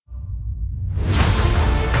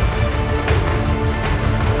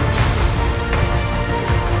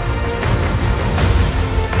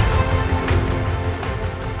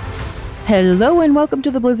Hello and welcome to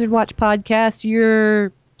the Blizzard Watch podcast,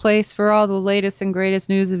 your place for all the latest and greatest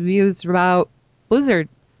news and views about Blizzard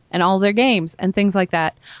and all their games and things like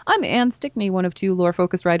that. I'm Ann Stickney, one of two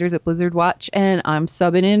lore-focused writers at Blizzard Watch, and I'm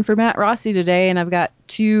subbing in for Matt Rossi today, and I've got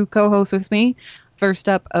two co-hosts with me. First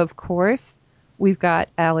up, of course, we've got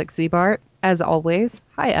Alex Zebart, as always.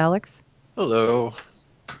 Hi, Alex. Hello.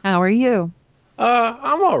 How are you?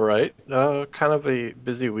 I'm all right. Kind of a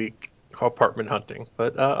busy week apartment hunting,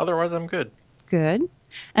 but otherwise I'm good. Good.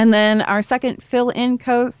 And then our second fill-in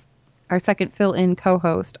co-host,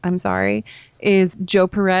 is Joe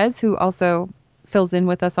Perez, who also fills in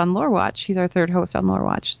with us on Lore Watch. He's our third host on Lore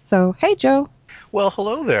Watch. So, hey, Joe. Well,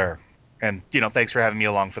 hello there. And, thanks for having me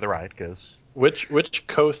along for the ride, because Which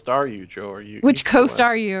coast are you, Joe? Are you Which east or coast west?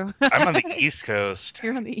 are you? I'm on the East Coast.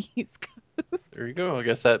 You're on the East Coast. There you go. I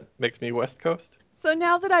guess that makes me West Coast. So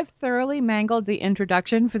now that I've thoroughly mangled the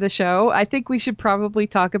introduction for the show, I think we should probably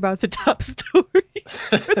talk about the top stories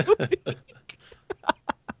for the week.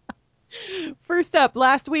 First up,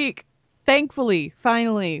 last week, thankfully,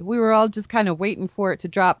 finally, we were all just kind of waiting for it to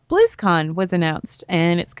drop. BlizzCon was announced,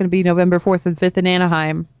 and it's going to be November 4th and 5th in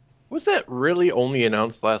Anaheim. Was that really only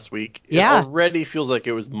announced last week? Yeah. It already feels like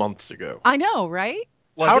it was months ago. I know, right?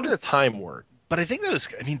 Well, How does time work? But I think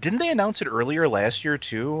didn't they announce it earlier last year,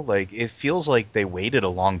 too? Like, it feels like they waited a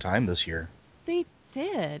long time this year. They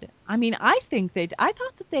did. I mean, I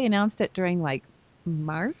thought that they announced it during, like,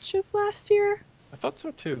 March of last year? I thought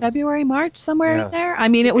so too. February, March, somewhere Yeah. in there. I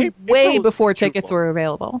mean, it was way before tickets were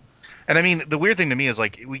available. And I mean, the weird thing to me is,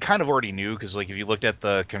 like, we kind of already knew, because, like, if you looked at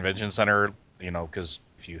the convention center, because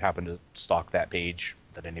if you happen to stalk that page,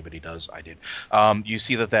 that anybody does, I did, you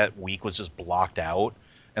see that week was just blocked out,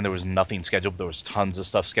 and there was nothing scheduled, but there was tons of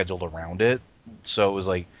stuff scheduled around it. So it was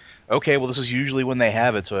like, okay, well, this is usually when they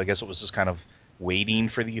have it, so I guess it was just kind of waiting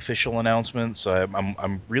for the official announcement. So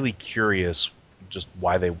I'm really curious just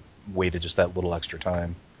why they waited just that little extra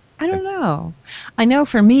time. I don't know. I know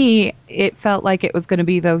for me, it felt like it was going to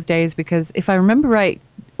be those days because if I remember right,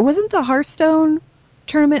 wasn't the Hearthstone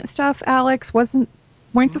tournament stuff, Alex? Weren't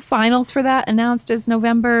the finals for that announced as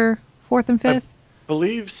November 4th and 5th? I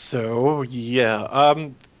believe so, yeah.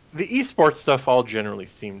 The esports stuff all generally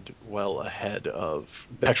seemed well ahead of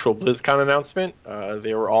the actual BlizzCon announcement.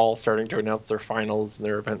 They were all starting to announce their finals and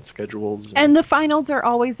their event schedules. And the finals are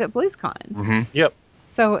always at BlizzCon. Mm-hmm. Yep.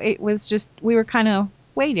 So it was just, we were kind of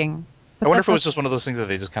waiting. I wonder if it was just one of those things that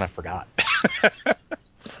they just kind of forgot.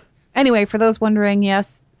 Anyway, for those wondering,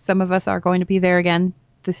 yes, some of us are going to be there again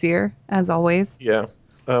this year, as always. Yeah.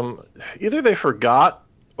 Either they forgot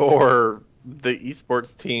or the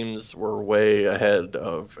esports teams were way ahead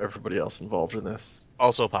of everybody else involved in this.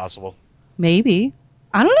 Also possible. Maybe.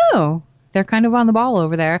 I don't know. They're kind of on the ball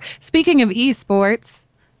over there. Speaking of esports,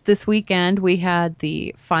 this weekend we had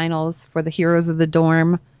the finals for the Heroes of the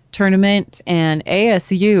Dorm tournament, and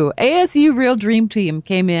ASU Real Dream Team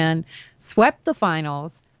came in, swept the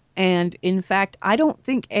finals, and in fact, I don't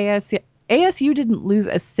think ASU didn't lose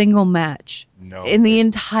a single match in the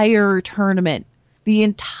entire tournament. The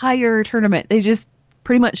entire tournament. They just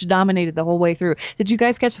pretty much dominated the whole way through. Did you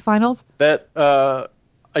guys catch the finals? That I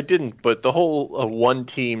didn't, but the whole one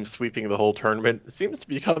team sweeping the whole tournament seems to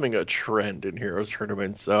be becoming a trend in Heroes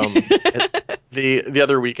tournaments. The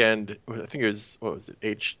other weekend, I think it was, what was it,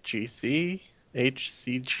 HCG,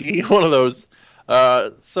 one of those.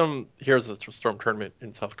 Some Heroes of the Storm tournament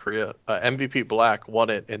in South Korea. MVP Black won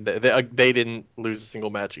it, and they didn't lose a single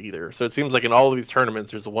match either. So it seems like in all of these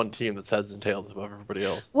tournaments, there's one team that's heads and tails above everybody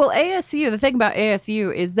else. Well, the thing about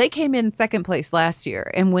ASU is they came in second place last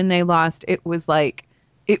year, and when they lost, it was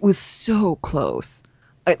so close.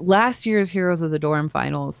 At last year's Heroes of the Dorm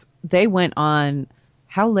finals, they went on.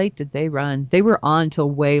 How late did they run? They were on till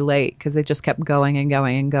way late because they just kept going and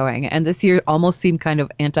going and going. And this year almost seemed kind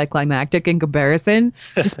of anticlimactic in comparison,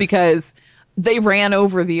 just because they ran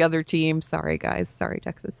over the other team. Sorry, guys. Sorry,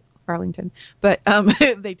 Texas, Arlington. But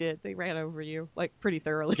they did. They ran over you like pretty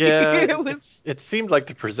thoroughly. Yeah, it seemed like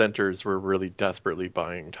the presenters were really desperately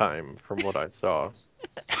buying time from what I saw.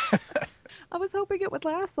 I was hoping it would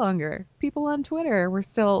last longer. People on Twitter were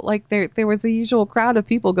still like, there was the usual crowd of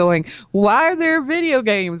people going, why are there video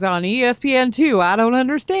games on ESPN2? I don't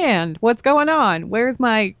understand. What's going on? Where's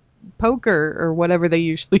my poker or whatever they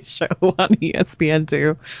usually show on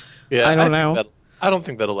ESPN2? Yeah, I don't know. I don't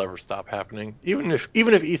think that'll ever stop happening. Even if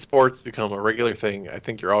esports become a regular thing, I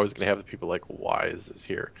think you're always going to have the people like, why is this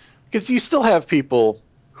here? Because you still have people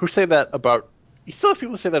who say that about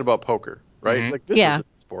poker, right? Mm-hmm. Like, this Yeah. is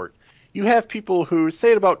a sport. you have people who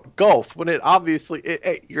say it about golf when it obviously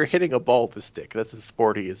you're hitting a ball with a stick. That's as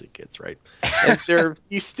sporty as it gets, right? And there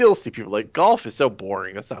you still see people like golf is so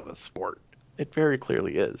boring. That's not a sport. It very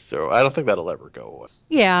clearly is. So I don't think that'll ever go away.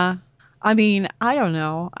 Yeah. I mean, I don't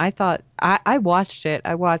know. I watched it.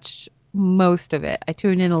 I watched most of it. I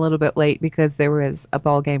tuned in a little bit late because there was a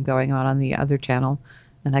ball game going on the other channel,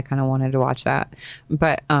 and I kind of wanted to watch that.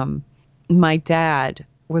 But my dad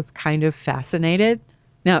was kind of fascinated.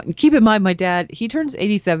 Now, keep in mind, my dad, he turns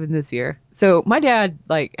 87 this year. So my dad,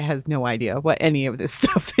 like, has no idea what any of this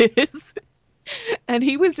stuff is. And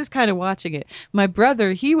he was just kind of watching it. My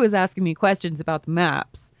brother, he was asking me questions about the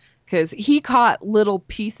maps because he caught little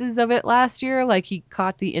pieces of it last year. Like he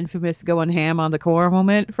caught the infamous going ham on the core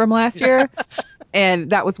moment from last year.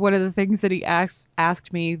 And that was one of the things that he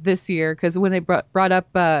asked me this year because when they brought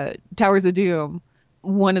up Towers of Doom,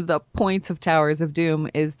 one of the points of Towers of Doom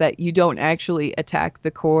is that you don't actually attack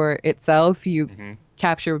the core itself. You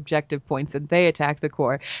capture objective points and they attack the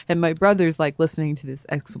core. And my brother's like listening to this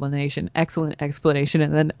excellent explanation.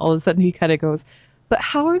 And then all of a sudden he kind of goes, but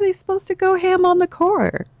how are they supposed to go ham on the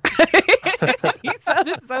core? He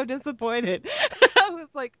sounded so disappointed. I was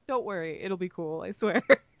like, don't worry, it'll be cool, I swear.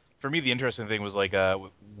 For me, the interesting thing was like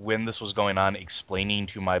when this was going on, explaining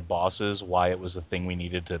to my bosses why it was a thing we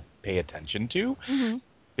needed to pay attention to,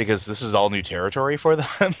 because this is all new territory for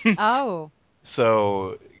them. Oh.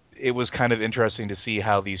 So it was kind of interesting to see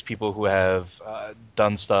how these people who have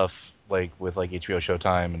done stuff like with like HBO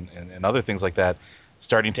Showtime and other things like that,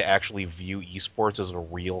 starting to actually view esports as a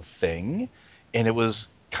real thing. And it was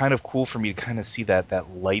kind of cool for me to kind of see that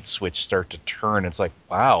light switch start to turn. It's like,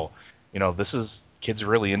 wow, this is kids are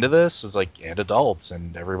really into this. It's like, and adults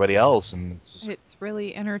and everybody else. And it's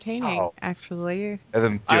really entertaining, actually.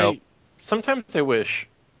 And then, sometimes I wish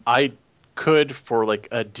I could for like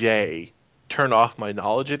a day turn off my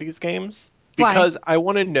knowledge of these games because I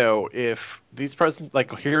want to know if these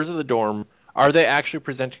like Heroes of the Dorm, are they actually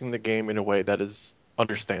presenting the game in a way that is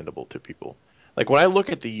understandable to people? Like when I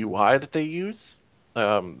look at the UI that they use,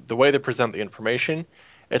 the way they present the information,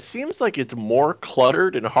 it seems like it's more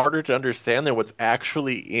cluttered and harder to understand than what's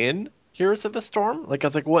actually in Heroes of the Storm. Like I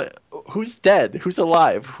was like, what? Who's dead? Who's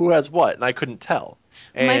alive? Who has what? And I couldn't tell.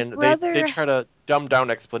 And they try to dumb down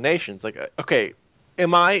explanations. Like, okay,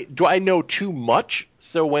 do I know too much?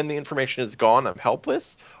 So when the information is gone, I'm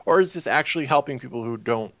helpless, or is this actually helping people who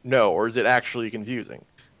don't know, or is it actually confusing?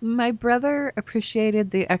 My brother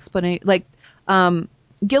appreciated the explanation, like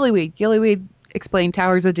Gillyweed. Gillyweed explained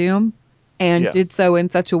Towers of Doom and did so in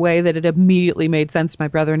such a way that it immediately made sense to my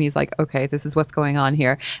brother. And he's like, okay, this is what's going on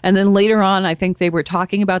here. And then later on, I think they were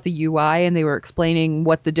talking about the UI and they were explaining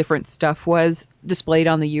what the different stuff was displayed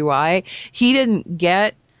on the UI. He didn't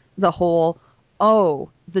get the whole,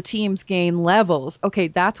 the teams gain levels. Okay,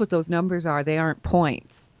 that's what those numbers are. They aren't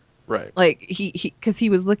points. Right. Like because he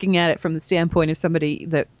was looking at it from the standpoint of somebody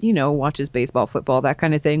that, watches baseball, football, that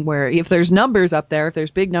kind of thing, where if there's numbers up there, if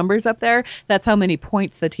there's big numbers up there, that's how many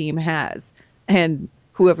points the team has. And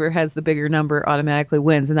whoever has the bigger number automatically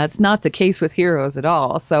wins. And that's not the case with Heroes at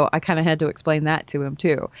all. So I kind of had to explain that to him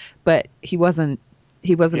too. But he wasn't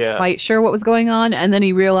quite sure what was going on. And then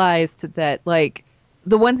he realized that, like,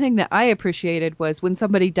 the one thing that I appreciated was when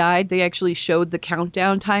somebody died, they actually showed the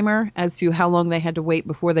countdown timer as to how long they had to wait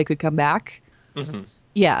before they could come back. Mm-hmm.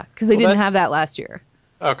 Yeah, because they didn't have that last year.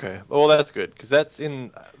 Okay, well that's good because that's in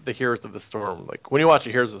the Heroes of the Storm. Like when you watch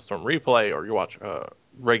a Heroes of the Storm replay or you watch a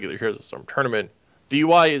regular Heroes of the Storm tournament, the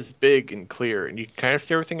UI is big and clear, and you can kind of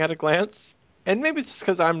see everything at a glance. And maybe it's just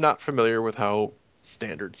because I'm not familiar with how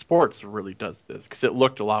standard sports really does this, because it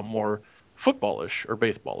looked a lot more footballish or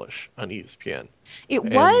baseballish on ESPN. It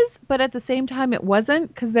was, but at the same time it wasn't,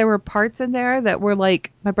 because there were parts in there that were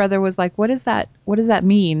like, my brother was like, what is that? What does that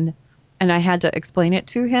mean? And I had to explain it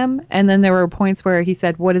to him. And then there were points where he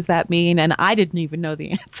said, what does that mean? And I didn't even know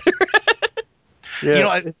the answer.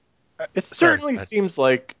 It certainly seems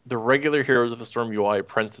like the regular Heroes of the Storm UI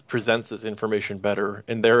presents this information better,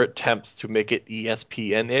 and their attempts to make it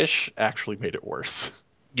ESPN-ish actually made it worse.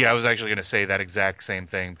 Yeah, I was actually going to say that exact same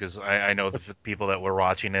thing, because I know the people that were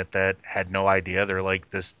watching it that had no idea. They're like,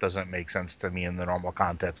 this doesn't make sense to me in the normal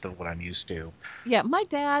context of what I'm used to. Yeah, my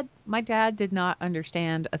dad did not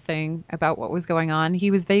understand a thing about what was going on. He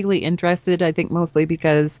was vaguely interested, I think mostly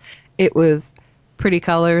because it was pretty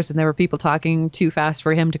colors and there were people talking too fast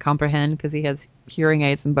for him to comprehend because he has hearing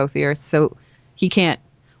aids in both ears. So he can't,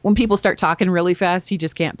 when people start talking really fast, he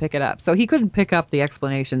just can't pick it up. So he couldn't pick up the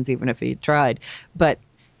explanations even if he tried. But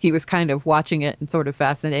he was kind of watching it and sort of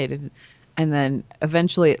fascinated. And then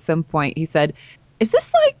eventually at some point he said, Is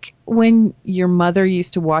this like when your mother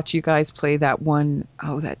used to watch you guys play that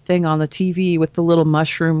that thing on the TV with the little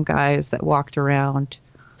mushroom guys that walked around?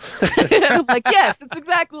 I'm like, yes, it's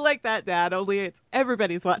exactly like that, Dad. Only it's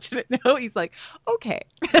everybody's watching it now. He's like, okay.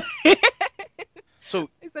 So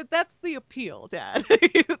I said, that's the appeal, Dad.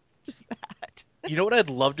 It's just that. you know what I'd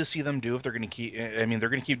love to see them do if they're going to keep. I mean, they're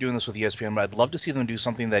going to keep doing this with ESPN, but I'd love to see them do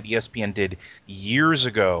something that ESPN did years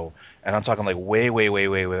ago, and I'm talking like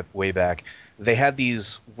way back. They had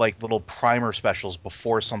these like little primer specials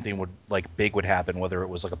before something would like big would happen, whether it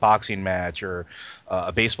was like a boxing match or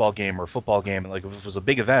a baseball game or a football game. Like if it was a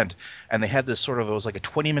big event, and they had this sort of it was like a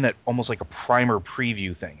 20-minute, almost like a primer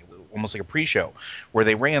preview thing, almost like a pre-show, where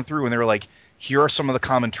they ran through and they were like, here are some of the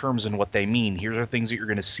common terms and what they mean. Here are things that you're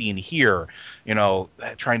going to see and hear,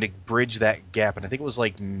 trying to bridge that gap. And I think it was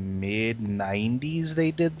like mid 90s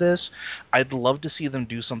they did this. I'd love to see them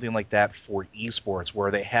do something like that for esports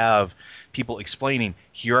where they have people explaining,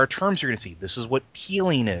 here are terms you're going to see. This is what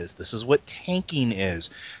peeling is. This is what tanking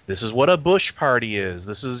is. This is what a bush party is.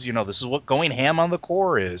 This is what going ham on the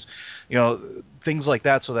core is. Things like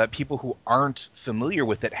that so that people who aren't familiar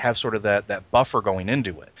with it have sort of that buffer going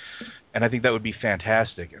into it. And I think that would be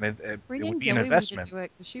fantastic, and it would be an investment. To do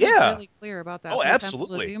it because she was Yeah. really clear about that Oh, whole Temple of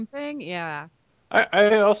absolutely. Doom thing. Yeah.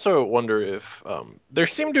 I also wonder if there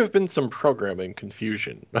seemed to have been some programming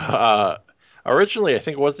confusion. Originally, I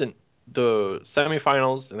think it wasn't the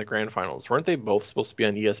semifinals and the grand finals. Weren't they both supposed to be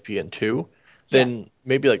on ESPN2? Yes. Then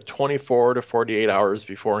maybe like 24 to 48 hours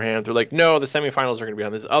beforehand, they're like, no, the semifinals are going to be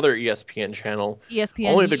on this other ESPN channel.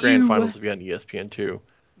 Only the grand ESPNU. finals will be on ESPN2.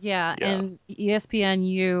 Yeah, Yeah. and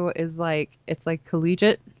ESPNU is like it's like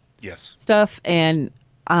collegiate Yes. stuff, and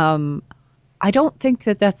um, I don't think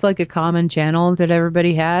that that's like a common channel that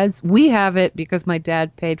everybody has. We have it because my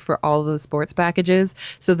dad paid for all of the sports packages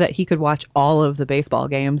so that he could watch all of the baseball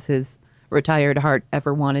games his retired heart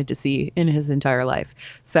ever wanted to see in his entire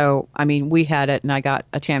life. So, I mean, we had it, and I got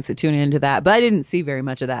a chance to tune into that, but I didn't see very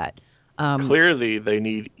much of that. Um, Clearly, they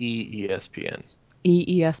need ESPN.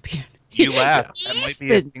 ESPN. You laugh. Yeah. That might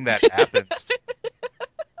be a thing that happens.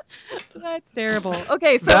 That's terrible.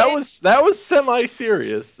 Okay, so That was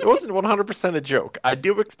semi-serious. It wasn't 100% a joke. I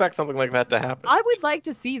do expect something like that to happen. I would like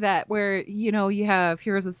to see that where, you have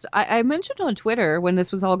Heroes of I mentioned on Twitter when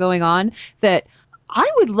this was all going on that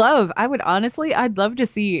I'd love to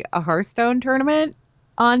see a Hearthstone tournament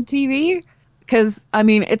on TV because, I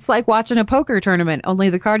mean, it's like watching a poker tournament, only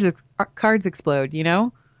the cards explode, you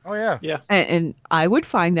know? Oh yeah. Yeah. And I would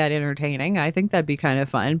find that entertaining. I think that'd be kind of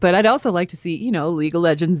fun. But I'd also like to see, League of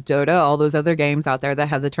Legends, Dota, all those other games out there that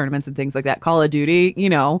have the tournaments and things like that. Call of Duty,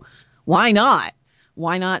 why not?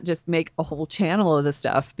 Why not just make a whole channel of the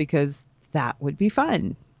stuff? Because that would be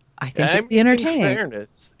fun. I think I it'd be mean, in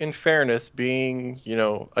entertaining. fairness, being,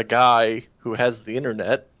 a guy who has the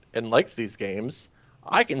internet and likes these games,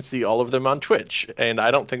 I can see all of them on Twitch, and I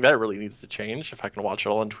don't think that really needs to change. If I can watch it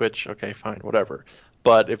all on Twitch, okay, fine, whatever.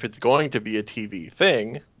 But if it's going to be a TV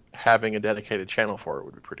thing, having a dedicated channel for it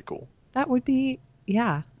would be pretty cool. That would be,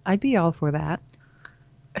 yeah, I'd be all for that.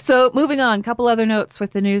 So moving on, couple other notes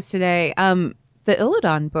with the news today. The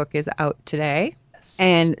Illidan book is out today.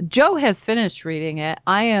 And Joe has finished reading it.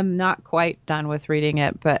 I am not quite done with reading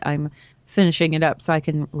it, but I'm finishing it up so I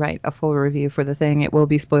can write a full review for the thing. It will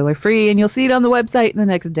be spoiler free, and you'll see it on the website in the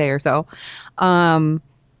next day or so.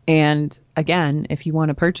 And again, if you want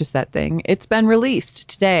to purchase that thing, it's been released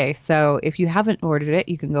today. So if you haven't ordered it,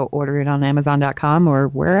 you can go order it on Amazon.com or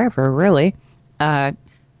wherever, really.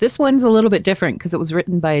 This one's a little bit different because it was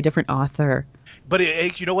written by a different author.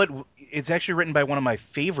 But you know what? It's actually written by one of my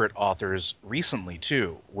favorite authors recently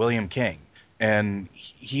too, William King. And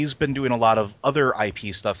he's been doing a lot of other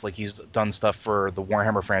IP stuff. Like he's done stuff for the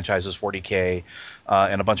Warhammer franchises, 40K,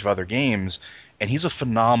 and a bunch of other games. And he's a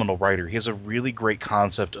phenomenal writer. He has a really great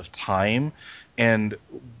concept of time, and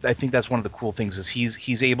I think that's one of the cool things is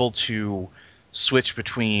he's able to switch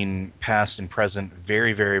between past and present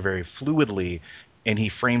very, very, very fluidly, and he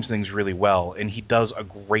frames things really well. And he does a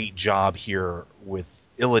great job here with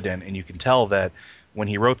Illidan, and you can tell that when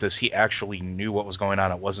he wrote this, he actually knew what was going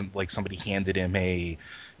on. It wasn't like somebody handed him an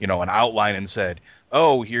outline and said,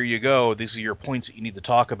 "Oh, here you go. These are your points that you need to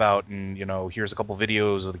talk about, and here's a couple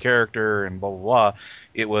videos of the character and blah blah blah."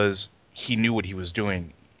 It was he knew what he was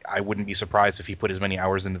doing. I wouldn't be surprised if he put as many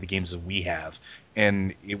hours into the games as we have.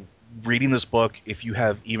 And reading this book, if you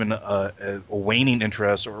have even a waning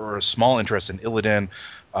interest or a small interest in Illidan,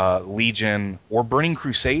 Legion, or Burning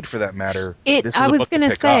Crusade for that matter, this is I a was book to gonna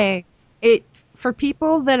pick up. say it for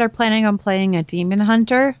people that are planning on playing a demon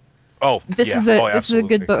hunter. Oh, This yeah. is a Oh, this is a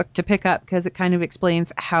good absolutely. book to pick up because it kind of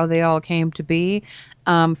explains how they all came to be.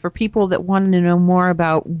 For people that wanted to know more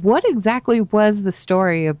about what exactly was the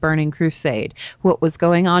story of Burning Crusade, what was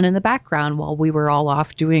going on in the background while we were all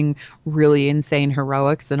off doing really insane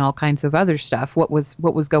heroics and all kinds of other stuff, what was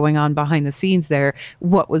going on behind the scenes there,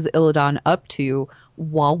 what was Illidan up to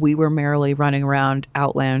while we were merrily running around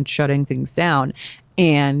Outland shutting things down,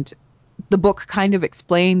 and the book kind of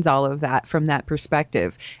explains all of that from that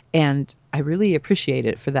perspective, and I really appreciate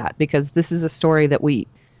it for that because this is a story that we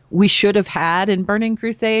should have had in Burning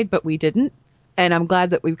Crusade, but we didn't, and I'm glad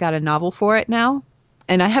that we've got a novel for it now.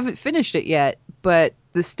 And I haven't finished it yet, but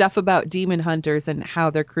the stuff about demon hunters and how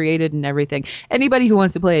they're created and everything, anybody who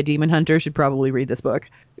wants to play a demon hunter should probably read this book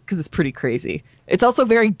because it's pretty crazy. It's also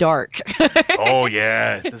very dark. Oh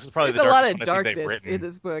yeah, this is probably There's the a lot darkest of one I think they've darkness in written.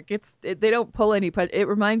 this book. They don't pull any pun. It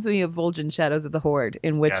reminds me of Vol'jin Shadows of the Horde,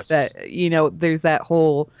 in which Yes. there's that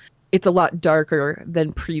whole. It's a lot darker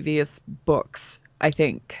than previous books, I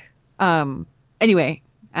think. Um. Anyway,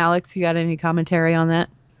 Alex, you got any commentary on that?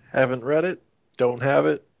 Haven't read it, don't have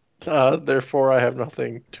it, therefore I have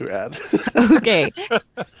nothing to add. Okay.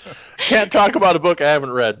 Can't talk about a book I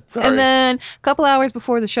haven't read. And Sorry. then a couple hours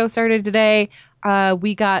before the show started today,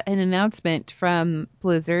 we got an announcement from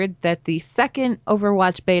Blizzard that the second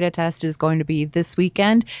Overwatch beta test is going to be this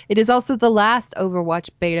weekend. It is also the last Overwatch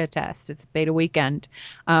beta test. It's beta weekend.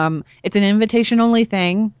 It's an invitation only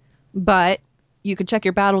thing, but you can check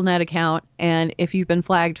your BattleNet account, and if you've been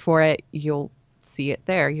flagged for it, you'll see it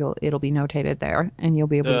there. It'll be notated there, and you'll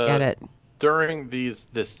be able to get Uh, it. During this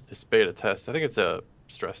beta test, I think it's a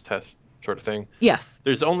stress test sort of thing. Yes,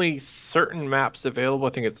 There's only certain maps available. I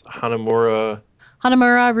think it's Hanamura.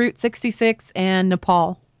 Hanamura, Route 66, and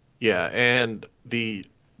Nepal. Yeah, and the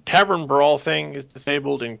Tavern Brawl thing is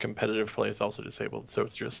disabled, and competitive play is also disabled. So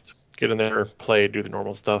it's just get in there, play, do the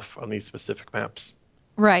normal stuff on these specific maps.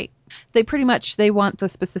 Right. They want the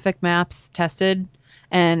specific maps tested,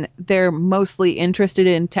 and they're mostly interested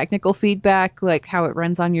in technical feedback, like how it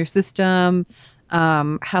runs on your system,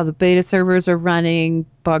 how the beta servers are running,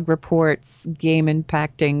 bug reports, game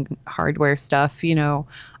impacting hardware stuff,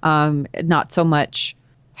 not so much,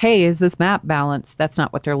 hey, is this map balanced? That's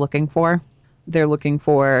not what they're looking for. They're looking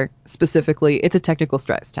for specifically, it's a technical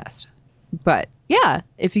stress test. But yeah,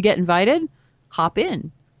 if you get invited, hop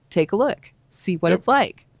in, take a look, see what Yep. it's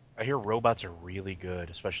like. I hear robots are really good,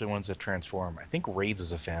 especially ones that transform. I think Raids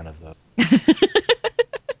is a fan of those.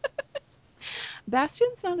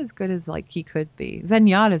 Bastion's not as good as like he could be.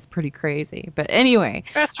 Zenyatta's pretty crazy, but anyway,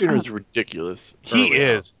 Bastion uh, was ridiculous He early on.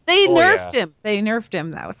 is. they Oh nerfed yeah. him. They nerfed him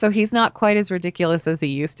though, so he's not quite as ridiculous as he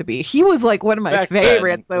used to be. He was like one of my Back then,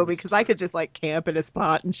 favorites it though was because I absurd. could just like camp in a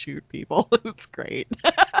spot and shoot people. It's great.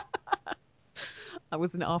 I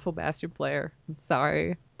was an awful Bastion player. I'm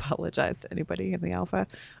sorry. Apologize to anybody in the alpha.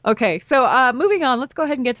 Okay, so moving on. Let's go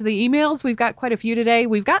ahead and get to the emails. We've got quite a few today.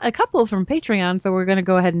 We've got a couple from Patreon, so we're going to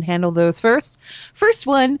go ahead and handle those first. First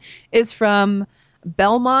one is from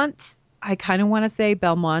Belmont. I kind of want to say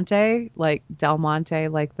Belmonte, like Del Monte,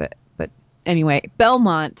 but anyway,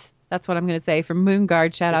 Belmont. That's what I'm going to say from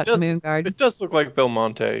Moonguard. Shout It out to does Moonguard, it does look like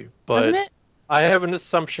Belmonte, doesn't but it? I have an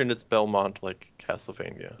assumption it's Belmont, like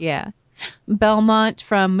Castlevania. Yeah. Belmont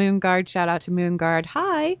from Moonguard. Shout out to Moonguard.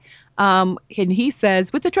 Hi. And he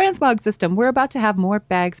says, with the transmog system, we're about to have more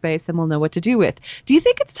bag space than we'll know what to do with. Do you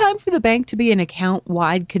think it's time for the bank to be an account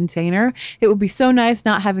wide container? It would be so nice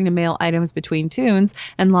not having to mail items between tunes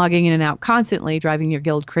and logging in and out constantly, driving your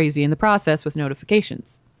guild crazy in the process with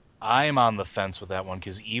notifications. I'm on the fence with that one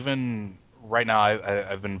because even right now,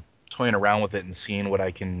 I've been toying around with it and seeing what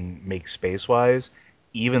I can make space wise.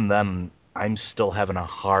 Even then, I'm still having a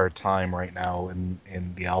hard time right now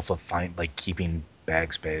in the alpha find like keeping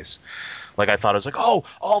bag space. Like I thought, I was like, oh,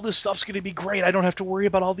 all this stuff's gonna be great. I don't have to worry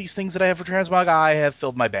about all these things that I have for transmog. I have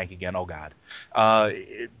filled my bank again. Oh god,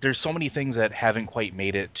 there's so many things that haven't quite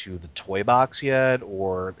made it to the toy box yet,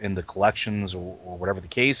 or in the collections, or whatever the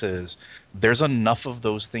case is. There's enough of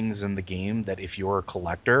those things in the game that if you're a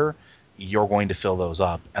collector, you're going to fill those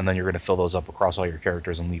up, and then you're going to fill those up across all your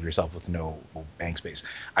characters and leave yourself with no bank space.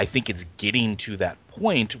 I think it's getting to that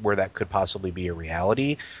point where that could possibly be a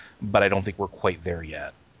reality, but I don't think we're quite there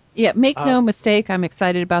yet. Yeah, make Uh, no mistake, I'm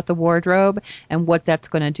excited about the wardrobe and what that's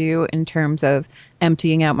going to do in terms of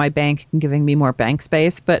emptying out my bank and giving me more bank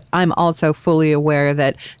space. But I'm also fully aware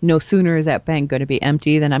that no sooner is that bank going to be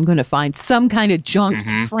empty than I'm going to find some kind of junk to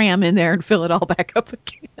Mm-hmm. cram in there and fill it all back up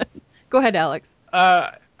again. Go ahead, Alex.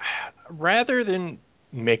 uh, rather than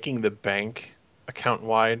making the bank account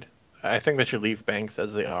wide, I think they should leave banks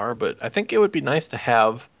as they are, but I think it would be nice to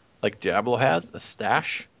have, like Diablo has, a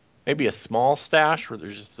stash. maybe a small stash where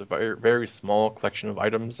there's just a very, very small collection of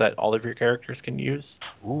items that all of your characters can use.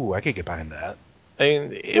 Ooh, I could get behind that. I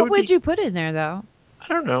mean, it What would would be, you put in there, though? I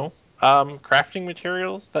don't know, crafting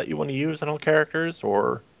materials that you want to use on all characters,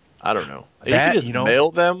 or I don't know. You could That, just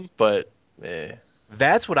mail them, but eh.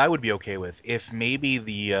 that's what I would be okay with. If maybe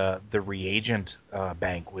the reagent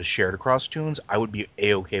bank was shared across tunes, I would be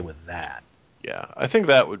a-okay with that. Yeah, I think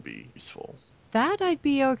that would be useful. That I'd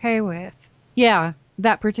be okay with. Yeah,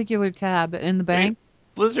 that particular tab in the I mean, bank.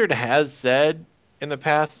 Blizzard has said in the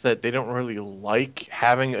past that they don't really like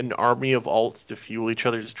having an army of alts to fuel each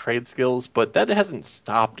other's trade skills, but that hasn't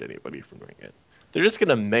stopped anybody from doing it. They're just going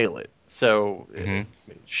to mail it. So Hmm.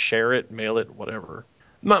 share it, mail it, whatever.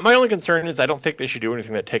 My only concern is I don't think they should do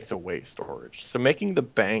anything that takes away storage. So making the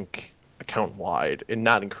bank account wide and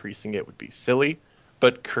not increasing it would be silly,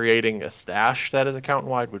 but creating a stash that is account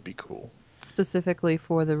wide would be cool. Specifically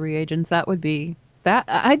for the reagents, that would be that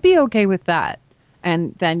I'd be okay with that.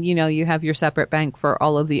 And then you have your separate bank for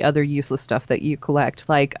all of the other useless stuff that you collect,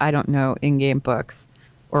 like I don't know, in-game books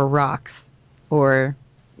or rocks or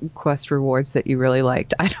quest rewards that you really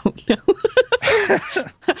liked. I don't know.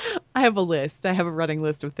 I have a list. I have a running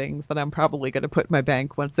list of things that I'm probably going to put in my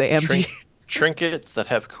bank once they empty. Trinkets that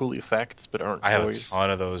have cool effects but aren't I have a toys.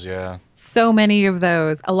 ton of those, yeah. So many of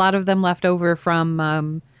those. A lot of them left over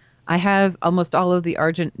from. I have almost all of the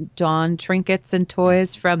Argent Dawn trinkets and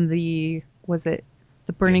toys from the. Was it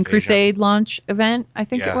the The Burning invasion. Crusade launch event? I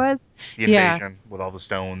think it Yeah, was. the Yeah. invasion with all the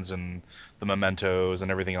stones and the mementos and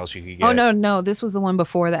everything else you could Oh get. no, no, this was the one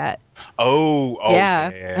before that. Oh, yeah, Yeah,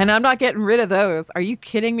 yeah, yeah. and I'm not getting rid of those. Are you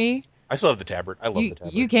kidding me? I still have the tabard. I love You the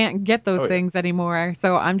you tabard. can't get those Oh yeah. things anymore.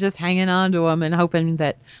 So I'm just hanging on to them and hoping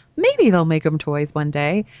that maybe they'll make them toys one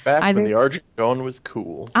day. Back when Either the Argent Dawn was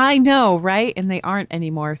cool. I know, right? And they aren't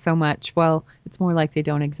anymore so much. Well, it's more like they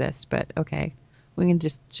don't exist, but okay. We can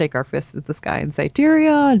just shake our fists at the sky and say,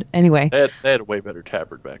 Tyrion! Anyway, They had a way better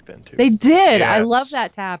tabard back then too. they did. I love Yes.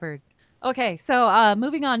 that tabard. Okay, so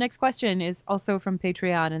moving on. Next question is also from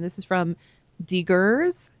Patreon, and this is from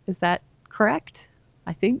Degers. Is that correct?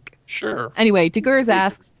 I think. Sure. Anyway, Degers Wait,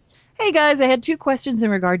 asks, hey guys, I had two questions in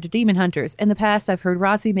regard to demon hunters. In the past, I've heard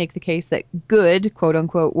Rotzi make the case that good, quote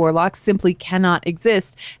unquote, warlocks simply cannot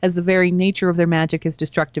exist, as the very nature of their magic is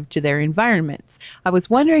destructive to their environments. I was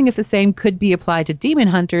wondering if the same could be applied to demon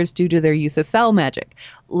hunters due to their use of fel magic.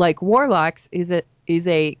 Like warlocks, is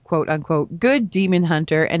a quote unquote good demon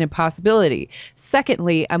hunter an impossibility?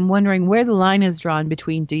 Secondly, I'm wondering where the line is drawn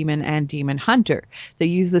between demon and demon hunter. They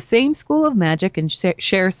use the same school of magic and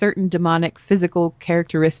share certain demonic physical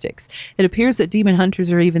characteristics. It appears that demon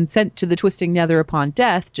hunters are even sent to the twisting nether upon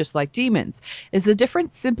death, just like demons. Is the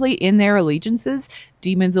difference simply in their allegiances?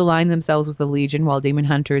 Demons align themselves with the Legion, while demon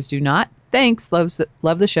hunters do not. Thanks. Love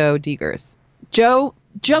the show, Degers. Joe,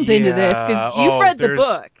 jump into this Yeah. because you've Oh, read the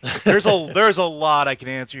book. there's a lot I can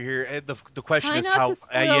answer here. And the question Try is not to how.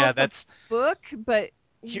 spoil Yeah, the that's book, but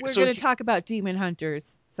here. we're going to talk about demon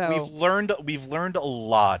hunters. So We've learned a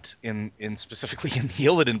lot in specifically in the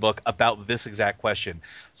Illidan book about this exact question.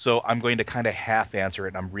 So I'm going to kind of half answer it,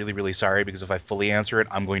 and I'm really really sorry because if I fully answer it,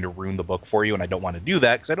 I'm going to ruin the book for you, and I don't want to do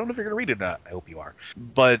that because I don't know if you're going to read it or not. I hope you are.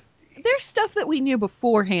 But there's stuff that we knew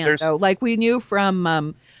beforehand, there's though. Like we knew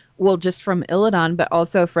from, well, just from Illidan, but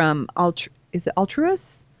also from is it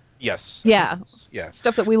Altruis? yes, I think Yeah, it's, yeah.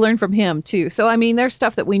 stuff that we learned from him too. So I mean, there's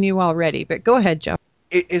stuff that we knew already. But go ahead, Joe.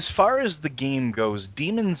 As far as the game goes,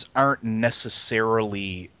 demons aren't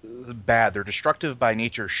necessarily bad. They're destructive by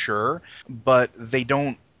nature, sure, but they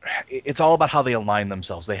don't. It's all about how they align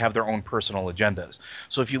themselves. They have their own personal agendas.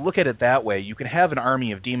 So if you look at it that way, you can have an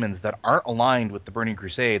army of demons that aren't aligned with the Burning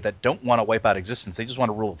Crusade, that don't want to wipe out existence. They just want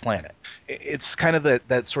to rule the planet. It's kind of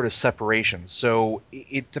that sort of separation. So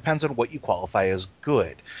it depends on what you qualify as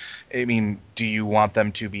good. I mean, do you want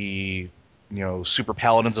them to be super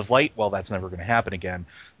paladins of light? Well, that's never going to happen again.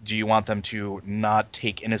 Do you want them to not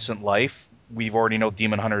take innocent life? We've already know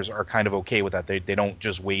demon hunters are kind of okay with that. They don't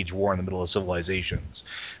just wage war in the middle of civilizations,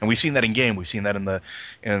 and we've seen that in game. We've seen that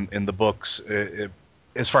in the books.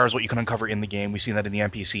 As far as what you can uncover in the game, we've seen that in the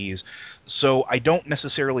NPCs. So I don't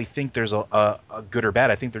necessarily think there's a good or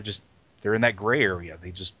bad. I think they're in that gray area.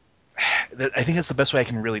 I think that's the best way I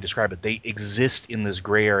can really describe it. They exist in this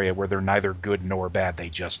gray area where they're neither good nor bad. They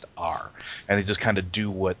just are. And they just kind of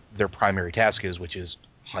do what their primary task is, which is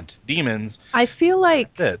hunt demons. I feel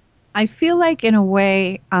That's like it. in a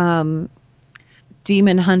way,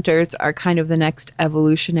 demon hunters are kind of the next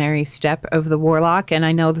evolutionary step of the warlock. And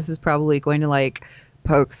I know this is probably going to like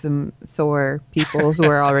poke some sore people who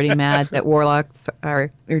are already mad that warlocks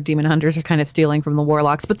or demon hunters are kind of stealing from the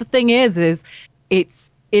warlocks. But the thing is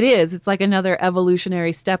it's It is. It's like another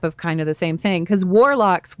evolutionary step of kind of the same thing. Because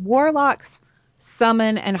warlocks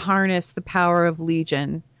summon and harness the power of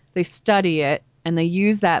Legion. They study it and they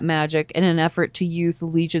use that magic in an effort to use the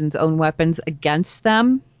Legion's own weapons against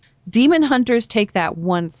them. Demon hunters take that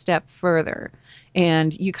one step further.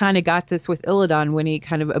 And you kind of got this with Illidan when he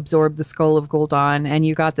kind of absorbed the skull of Gul'dan, and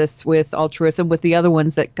you got this with Ultras and with the other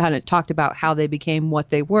ones that kind of talked about how they became what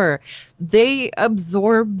they were. They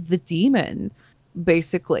absorb the demon,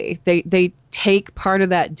 basically. They take part of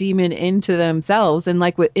that demon into themselves, and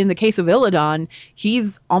like in the case of Illidan,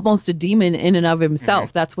 he's almost a demon in and of himself.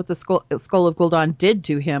 Mhm. That's what the skull of Gul'dan did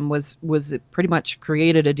to him, was it pretty much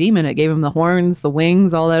created a demon. It gave him the horns, the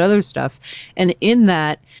wings, all that other stuff. And in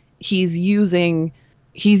that, he's using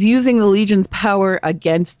the Legion's power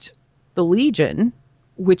against the Legion,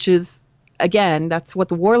 which is, again, that's what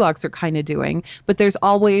the warlocks are kind of doing. But there's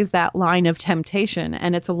always that line of temptation,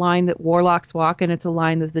 and it's a line that warlocks walk, and it's a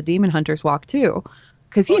line that the demon hunters walk too.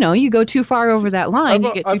 Because you go too far over See, that line,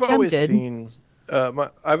 you get too I've always tempted. seen,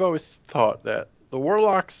 I've always thought that the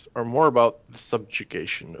warlocks are more about the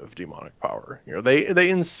subjugation of demonic power. They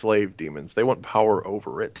enslave demons. They want power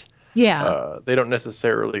over it. Yeah, They don't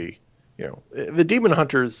necessarily, the demon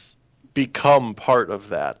hunters become part of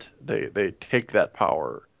that. They take that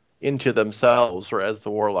power into themselves, whereas the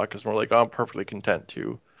warlock is more like, oh, I'm perfectly content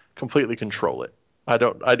to completely control it. I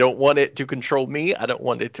don't want it to control me. I don't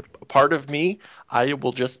want it to part of me. I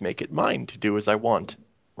will just make it mine to do as I want.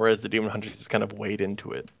 Whereas the demon hunters just kind of wade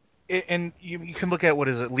into it. And you can look at, what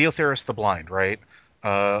is it, Leotheris the Blind, right?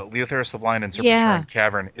 Leotheris the Blind in yeah. Serpentine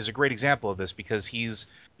Cavern is a great example of this, because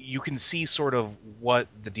you can see sort of what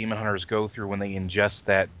the demon hunters go through when they ingest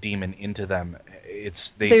that demon into them.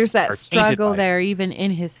 They There's that are tainted struggle by it. there, even in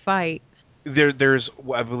his fight. There's,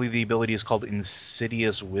 I believe the ability is called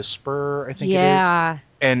Insidious Whisper, I think it is. Yeah,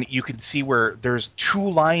 And you can see where there's two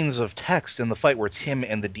lines of text in the fight where it's him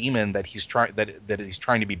and the demon that he's trying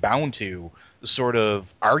to be bound to, sort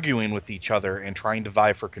of arguing with each other and trying to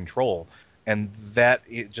vie for control. And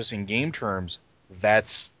just in game terms,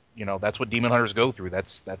 that's what demon hunters go through.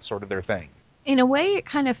 That's sort of their thing. in a way, it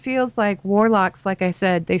kind of feels like warlocks, like I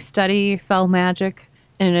said, they study fell magic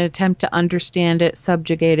in an attempt to understand it,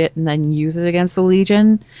 subjugate it, and then use it against the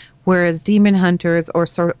Legion. Whereas demon hunters are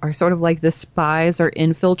sort of like the spies or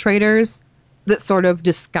infiltrators that sort of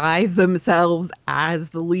disguise themselves as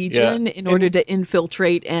the Yeah, Legion in order and to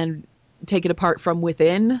infiltrate and take it apart from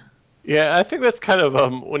within. yeah, I think that's kind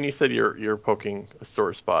of when you said you're poking a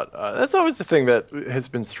sore spot. That's always the thing that has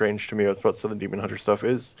been strange to me about some of the demon hunter stuff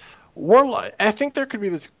is warlock. I think there could be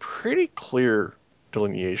this pretty clear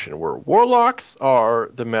delineation where warlocks are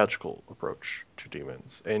the magical approach to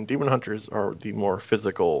demons, and demon hunters are the more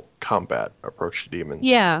physical combat approach to demons.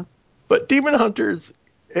 Yeah, But demon hunters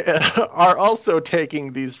are also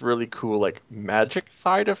taking these really cool like magic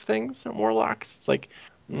side of things from warlocks. It's like,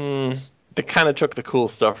 they kind of took the cool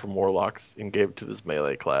stuff from warlocks and gave it to this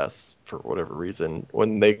melee class for whatever reason,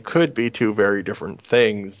 when they could be two very different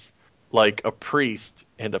things, like a priest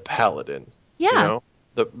and a paladin. You yeah. know,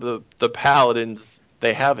 the paladins,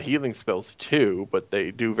 they have healing spells too, but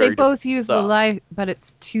they do They very both different use the stuff. life, but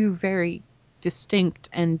it's two very distinct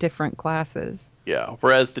and different classes. Yeah.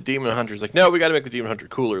 Whereas the demon hunter's like, no, we got to make the demon hunter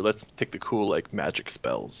cooler. Let's take the cool like magic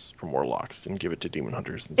spells from warlocks and give it to demon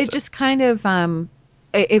hunters It instead. just kind of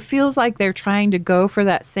it feels like they're trying to go for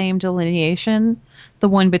that same delineation, the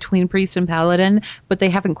one between priest and paladin, but they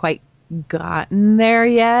haven't quite gotten there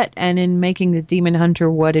yet. And in making the demon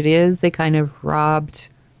hunter what it is, they kind of robbed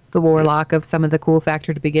the Yeah. warlock of some of the cool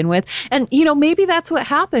factor to begin with. And maybe that's what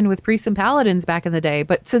happened with priests and paladins back in the day,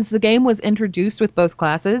 but since the game was introduced with both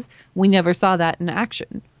classes, we never saw that in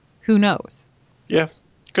action. Who knows? Yeah.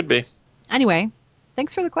 Could be. Anyway,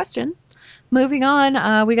 thanks for the question. Moving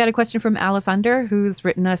on, we got a question from Alessander, who's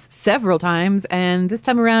written us several times, and this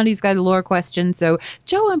time around he's got a lore question. So,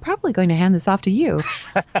 Joe, I'm probably going to hand this off to you.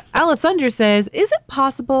 Alessander says, is it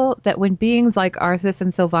possible that when beings like Arthas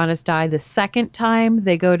and Sylvanas die the second time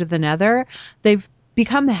they go to the Nether, they've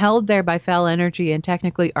become held there by foul energy, and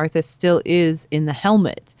technically Arthas still is in the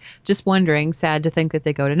helmet? Just wondering, sad to think that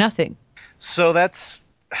they go to nothing. So that's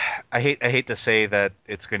I hate to say that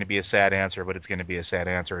it's going to be a sad answer, but it's going to be a sad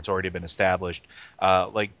answer. It's already been established.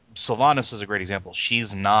 Like Sylvanas is a great example.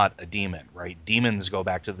 She's not a demon, right? Demons go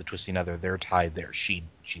back to the Twisting Nether. They're tied there. She's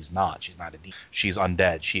not. She's not a demon. She's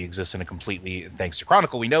undead. She exists in a completely. Thanks to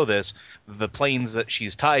Chronicle, we know this. The planes that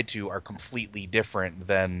she's tied to are completely different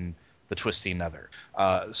than the Twisting Nether.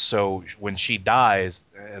 So when she dies,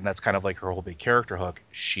 and that's kind of like her whole big character hook,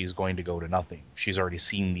 she's going to go to nothing. She's already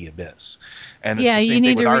seen the abyss. And it's Yeah, the you same thing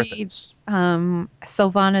need with to read Arthas.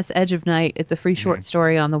 Sylvanas Edge of Night. It's a free short Mhm.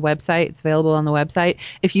 story on the website. It's available on the website.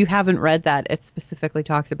 If you haven't read that, it specifically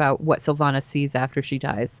talks about what Sylvanas sees after she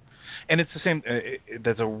dies. And it's the same.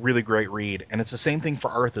 That's a really great read, and it's the same thing for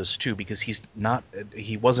Arthas too, because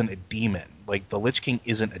he wasn't a demon. Like the Lich King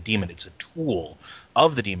isn't a demon; it's a tool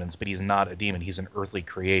of the demons, but he's not a demon. He's an earthly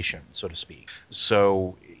creation, so to speak.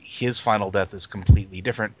 So his final death is completely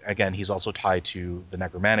different. Again, he's also tied to the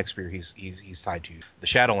necromantic spear. He's tied to the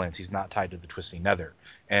Shadowlands. He's not tied to the Twisting Nether.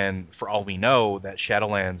 And for all we know, that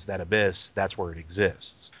Shadowlands, that abyss, that's where it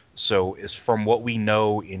exists. So, is from what we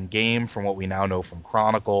know in game, from what we now know from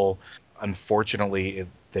Chronicle, unfortunately,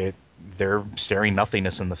 they're staring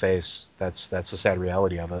nothingness in the face. That's the sad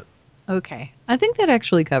reality of it. Okay. I think that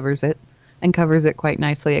actually covers it and covers it quite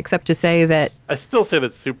nicely, except to say that I still say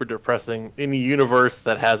that's super depressing. In a universe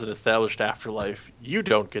that has an established afterlife, you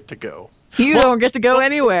don't get to go. you Well, don't get to go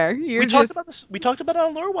anywhere. You're we talked just about this. We talked about it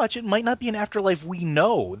on Lore Watch. It might not be an afterlife we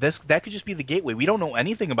know. That could just be the gateway. We don't know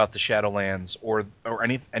anything about the Shadowlands or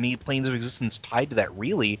any planes of existence tied to that.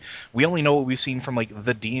 Really, we only know what we've seen from like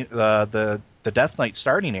the Death Knight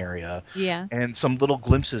starting area, yeah. and some little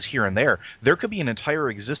glimpses here and there. There could be an entire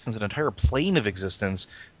existence, an entire plane of existence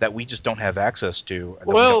that we just don't have access to, that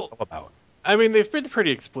we don't Well, know about. I mean, they've been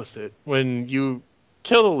pretty explicit. When you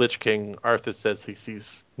kill the Lich King, Arthas says he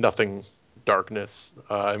sees nothing darkness.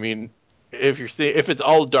 I mean, if it's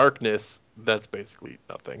all darkness, that's basically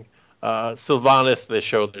nothing. Sylvanas, they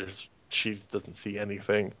show she doesn't see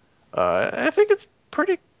anything. I think it's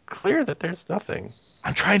pretty clear that there's nothing.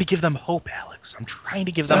 I'm trying to give them hope, Alex. I'm trying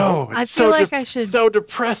to give them hope. No, I it's feel like I should so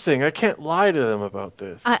depressing. I can't lie to them about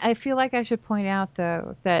this. I feel like I should point out,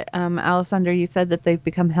 though, that Alessander, you said that they've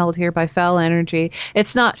become held here by fel energy.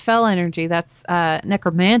 It's not fel energy; that's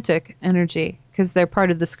necromantic energy, because they're part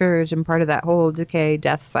of the scourge and part of that whole decay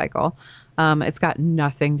death cycle. It's got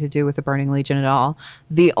nothing to do with the Burning Legion at all.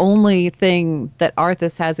 The only thing that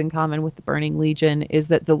Arthas has in common with the Burning Legion is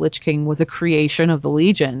that the Lich King was a creation of the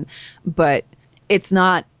Legion, but it's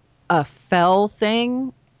not a fel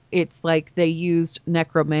thing. It's like they used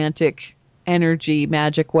necromantic energy,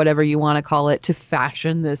 magic, whatever you want to call it, to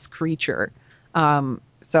fashion this creature.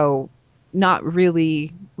 So not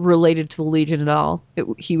really related to the Legion at all.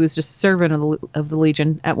 He was just a servant of the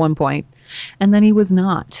Legion at one point, and then he was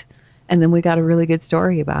not. And then we got a really good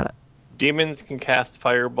story about it. Demons can cast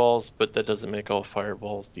fireballs, but that doesn't make all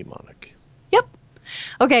fireballs demonic. Yep.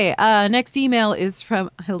 Okay, next email is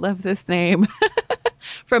from, I love this name,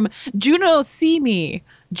 from Juno Simi.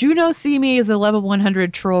 Juno Simi is a level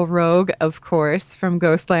 100 troll rogue, of course, from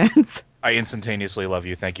Ghostlands. I instantaneously love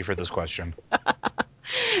you. Thank you for this question.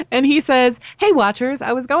 And he says, "Hey Watchers,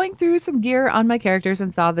 I was going through some gear on my characters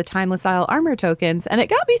and saw the Timeless Isle armor tokens, and it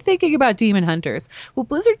got me thinking about Demon Hunters. Will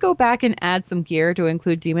Blizzard go back and add some gear to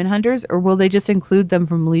include Demon Hunters, or will they just include them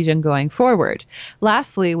from Legion going forward?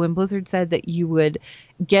 Lastly, when Blizzard said that you would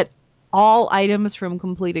get all items from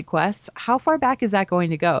completed quests, how far back is that going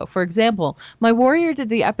to go? For example, my warrior did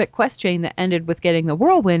the epic quest chain that ended with getting the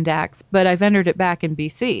Whirlwind Axe, but I've entered it back in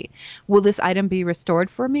BC. Will this item be restored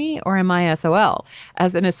for me, or am I SOL?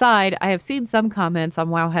 As an aside, I have seen some comments on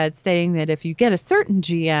Wowhead stating that if you get a certain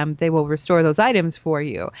GM, they will restore those items for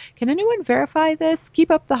you. Can anyone verify this?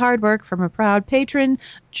 Keep up the hard work from a proud patron,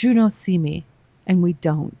 Juno Simi. And we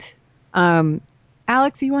don't.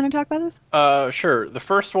 Alex, you want to talk about this? Sure. The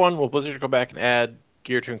first one, will Blizzard go back and add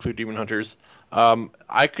gear to include Demon Hunters?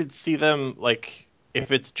 I could see them, like, if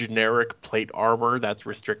it's generic plate armor, that's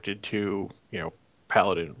restricted to,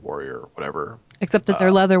 Paladin, Warrior, whatever. Except that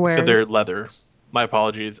they're leather So they're wearers. leather. My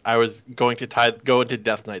apologies. I was going to go into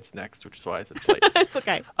Death Knights next, which is why I said plate. It's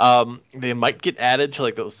okay. They might get added to,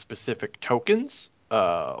 like, those specific tokens.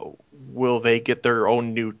 Will they get their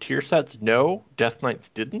own new tier sets? No, Death Knights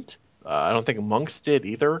didn't. I don't think Monks did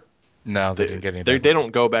either. No, they didn't get any They benefits.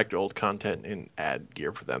 don't go back to old content and add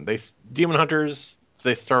gear for them. Demon Hunters,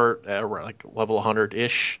 they start at around like level 100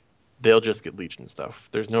 ish. They'll just get Legion stuff.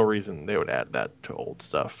 There's no reason they would add that to old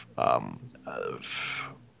stuff.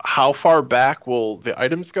 How far back will the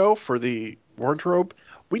items go for the wardrobe?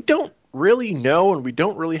 We don't really know, and we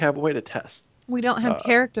don't really have a way to test. We don't have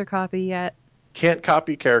character copy yet. Can't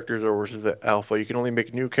copy characters over to the alpha. You can only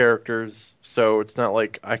make new characters, so it's not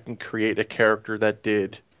like I can create a character that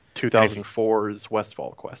did And if 2004's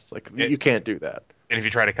Westfall quest. Like, it, you can't do that. and if you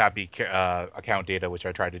try to copy account data, which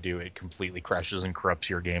I tried to do, it completely crashes and corrupts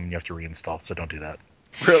your game, and you have to reinstall. So don't do that.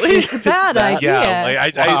 Really? It's a bad idea. Yeah,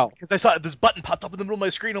 like, Wow. because I saw this button popped up in the middle of my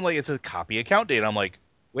screen. I'm like, it's a copy account data. I'm like,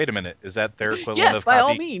 wait a minute, is that their equivalent Yes, of by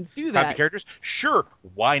all means, do copy that. characters? Sure,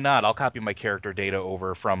 why not? I'll copy my character data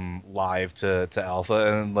over from live to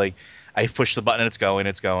alpha, and like I push the button and it's going,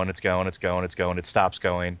 it stops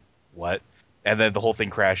going. What? And then the whole thing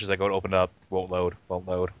crashes. I go to open it up, won't load.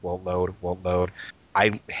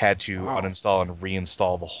 I had to Wow. uninstall and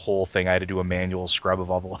reinstall the whole thing. I had to do a manual scrub of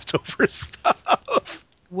all the leftover stuff.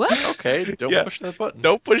 Whoops. Okay, don't Yeah. push that button.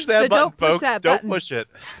 Don't push that So button, don't push folks. that Don't button. push it.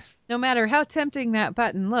 No matter how tempting that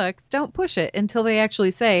button looks, don't push it until they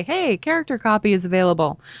actually say, "Hey, character copy is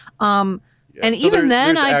available." Yeah, And so even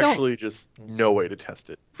then, there's I don't. actually just no way to test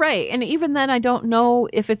it. Right, and even then, I don't know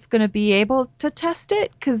if it's going to be able to test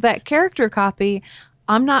it because that character copy,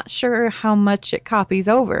 I'm not sure how much it copies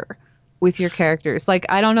over with your characters. Like,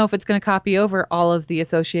 I don't know if it's going to copy over all of the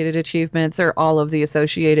associated achievements or all of the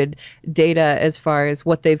associated data as far as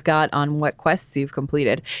what they've got on what quests you've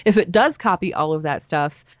completed. If it does copy all of that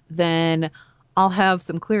stuff, then I'll have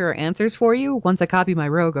some clearer answers for you once I copy my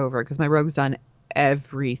rogue over because my rogue's done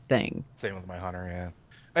everything. Same with my hunter, yeah.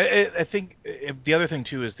 I think the other thing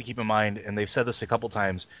too is to keep in mind, and they've said this a couple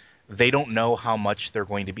times, they don't know how much they're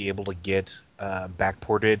going to be able to get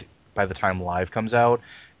backported by the time Live comes out,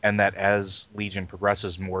 and that as Legion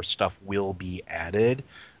progresses, more stuff will be added.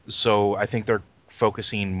 So I think they're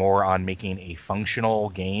focusing more on making a functional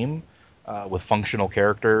game with functional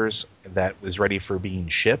characters that is ready for being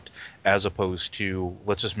shipped, as opposed to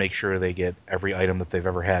let's just make sure they get every item that they've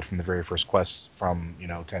ever had from the very first quest from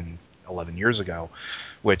 10, 11 years ago,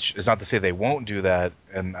 which is not to say they won't do that,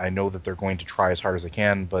 and I know that they're going to try as hard as they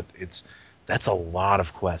can, but that's a lot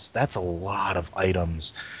of quests, that's a lot of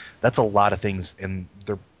items, that's a lot of things, and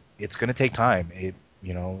it's going to take time. It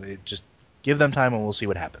just give them time and we'll see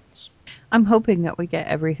what happens. I'm hoping that we get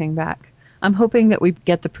everything back. I'm hoping that we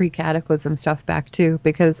get the pre-Cataclysm stuff back too,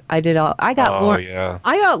 because I got Yeah.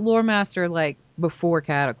 I got Lore Master like before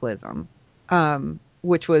Cataclysm,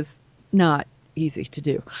 which was not easy to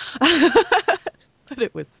do, but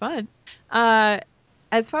it was fun.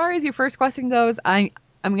 As far as your first question goes, I'm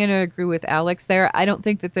going to agree with Alex there. I don't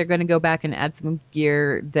think that they're going to go back and add some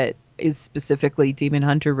gear that is specifically Demon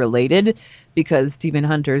Hunter related, because Demon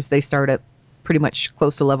Hunters, they start at pretty much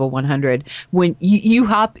close to level 100. When you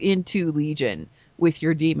hop into Legion with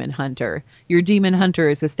your Demon Hunter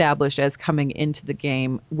is established as coming into the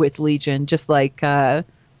game with Legion, just like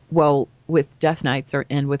with Death Knights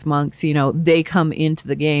and with monks, they come into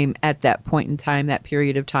the game at that point in time, that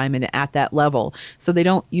period of time, and at that level. So they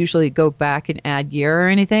don't usually go back and add gear or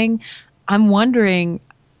anything. I'm wondering,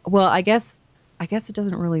 well, I guess it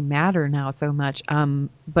doesn't really matter now so much.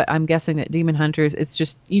 But I'm guessing that Demon Hunters, it's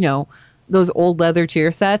just, those old leather tier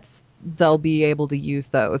sets, they'll be able to use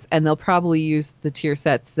those, and they'll probably use the tier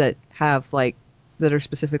sets that are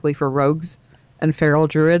specifically for rogues and feral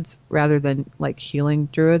druids rather than like healing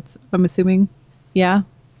druids, I'm assuming. Yeah.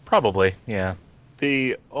 Probably, yeah.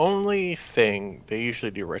 The only thing they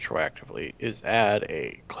usually do retroactively is add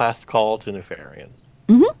a class call to Nefarian.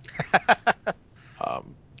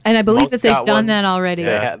 And I believe Monks that they've got done one. that already.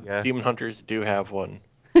 Yeah. Demon Hunters do have one.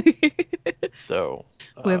 So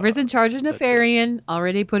Whoever's in charge of that's it. Nefarian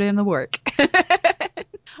already put in the work.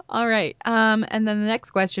 All right. And then the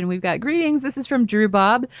next question we've got, greetings. This is from Drew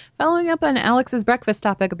Bob, following up on Alex's breakfast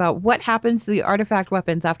topic about what happens to the artifact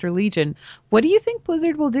weapons after Legion. What do you think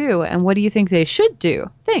Blizzard will do, and what do you think they should do?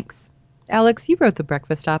 Thanks. Alex, you wrote the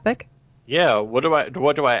breakfast topic. Yeah, what do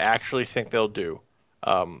I actually think they'll do?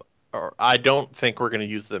 Or I don't think we're going to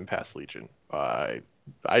use them past Legion.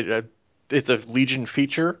 It's a Legion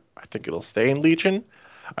feature. I think it'll stay in Legion.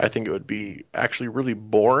 I think it would be actually really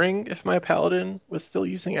boring if my Paladin was still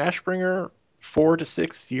using Ashbringer 4 to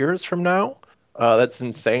 6 years from now. That's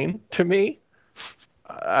insane to me.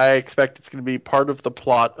 I expect it's going to be part of the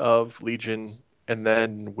plot of Legion, and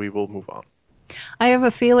then we will move on. I have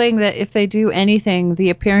a feeling that if they do anything, the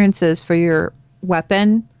appearances for your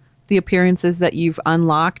weapon, the appearances that you've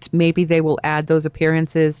unlocked, maybe they will add those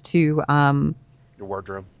appearances to Your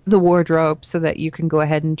wardrobe. the wardrobe so that you can go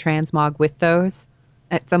ahead and transmog with those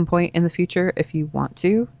at some point in the future if you want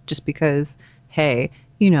to. Just because, hey,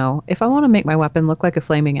 if I want to make my weapon look like a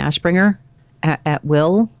flaming Ashbringer at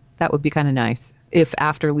will, that would be kind of nice. If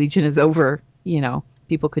after Legion is over,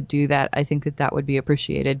 people could do that. I think that would be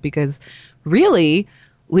appreciated, because really,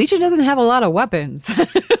 Legion doesn't have a lot of weapons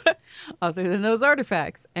other than those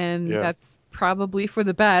artifacts. And Yeah. that's probably for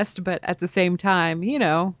the best. But at the same time,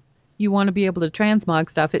 you want to be able to transmog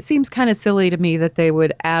stuff. It seems kind of silly to me that they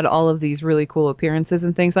would add all of these really cool appearances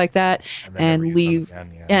and things like that and leave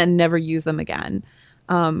and never use them again.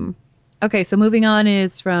 Okay, so moving on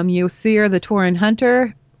is from Yosir the Tauren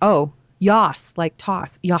Hunter. Oh, Yos, like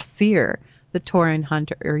toss. Yosir the Tauren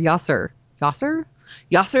Hunter, or Yasser. Yasser?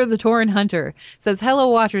 Yasser the Tauren Hunter says, "Hello,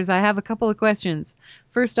 Watchers. I have a couple of questions.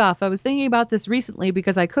 First off, I was thinking about this recently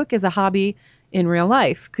because I cook as a hobby in real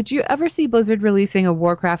life. Could you ever see Blizzard releasing a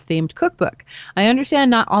Warcraft-themed cookbook? I understand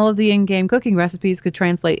not all of the in-game cooking recipes could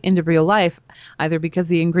translate into real life, either because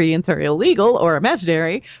the ingredients are illegal or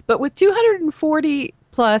imaginary, but with 240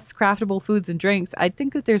 plus craftable foods and drinks, I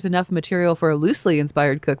think that there's enough material for a loosely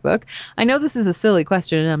inspired cookbook. I know this is a silly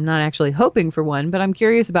question, and I'm not actually hoping for one, but I'm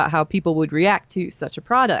curious about how people would react to such a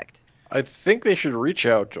product." I think they should reach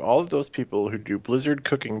out to all of those people who do Blizzard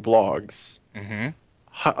cooking blogs,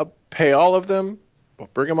 pay all of them,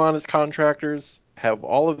 bring them on as contractors, have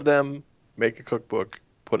all of them make a cookbook,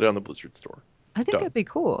 put it on the Blizzard store. I think Done. that'd be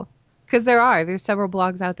cool. Because there's several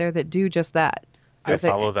blogs out there that do just that. I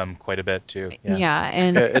follow them quite a bit too. Yeah,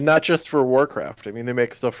 and And not just for Warcraft. I mean, they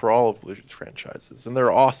make stuff for all of Blizzard's franchises, and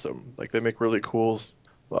they're awesome. Like, they make really cool.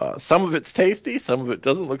 Some of it's tasty, some of it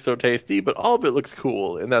doesn't look so tasty, but all of it looks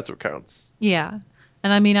cool, and that's what counts. yeah.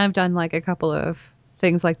 And I mean, I've done like a couple of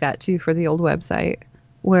things like that too for the old website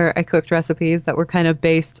where I cooked recipes that were kind of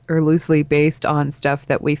based or loosely based on stuff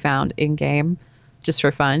that we found in game just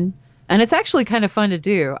for fun. And it's actually kind of fun to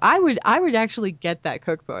do. I would actually get that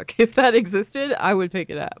cookbook. If that existed, I would pick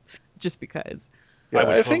it up just because. Yeah,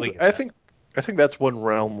 I think that's one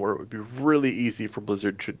realm where it would be really easy for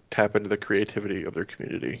Blizzard to tap into the creativity of their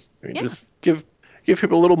community. I mean, just give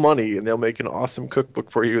people a little money and they'll make an awesome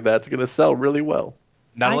cookbook for you that's going to sell really well.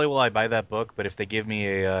 Not only will I buy that book, but if they give me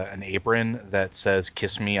an apron that says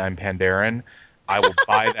 "Kiss Me, I'm Pandaren," I will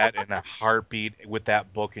buy that in a heartbeat with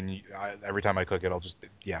that book. And every time I cook it, I'll just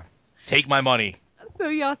take my money. So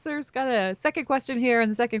Yasser's got a second question here, and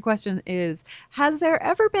the second question is, has there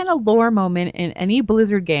ever been a lore moment in any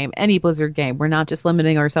Blizzard game, we're not just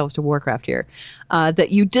limiting ourselves to Warcraft here,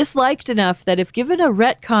 that you disliked enough that if given a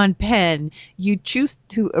retcon pen, you'd choose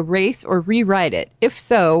to erase or rewrite it? If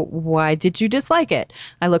so, why did you dislike it?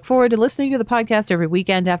 I look forward to listening to the podcast every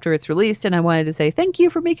weekend after it's released, and I wanted to say thank you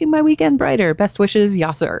for making my weekend brighter. Best wishes,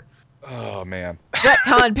 Yasser. Oh, man.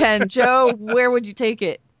 Retcon pen, Joe, where would you take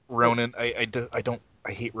it? Ronan,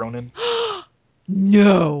 I hate Ronan.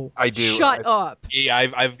 No. I do. Shut up. Yeah,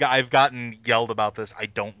 I've gotten yelled about this. I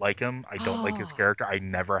don't like him. I don't like his character. I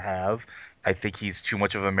never have. I think he's too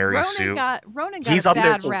much of a Mary Sue. Ronan got He's a up there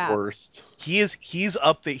bad The rap. worst. He's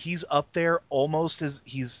up there. He's up there almost as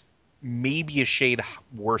he's maybe a shade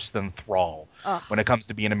worse than Thrall Ugh. when it comes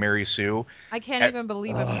to being a Mary Sue. I can't even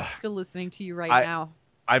believe I'm still listening to you right now.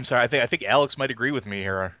 I'm sorry. I think Alex might agree with me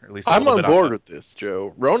here, or at least I'm on board that. with this,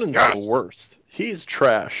 Joe. Ronan's Yes! the worst. He's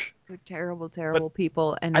trash. They're terrible, terrible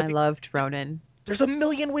people, and I loved Ronan. There's a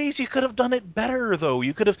million ways you could have done it better, though.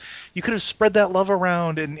 You could have spread that love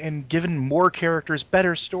around and given more characters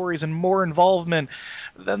better stories and more involvement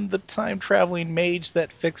than the time traveling mage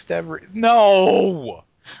that fixed No.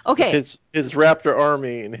 Okay. His raptor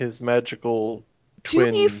army and his magical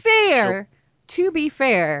twin. To be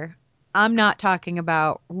fair, I'm not talking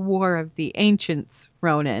about War of the Ancients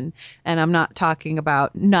Ronan, and I'm not talking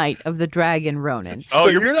about Night of the Dragon Ronan. Oh,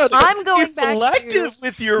 you're not. I'm going It's back selective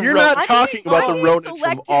with your. You're Ronan. not talking about the Ronan from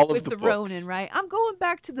selective all with of the books. Ronan, right? I'm going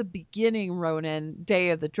back to the beginning Ronan, Day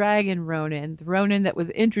of the Dragon Ronan, the Ronan that was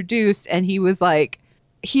introduced, and he was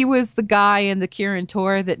the guy in the Kirin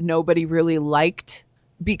Tor that nobody really liked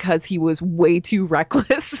because he was way too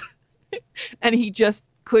reckless, and he just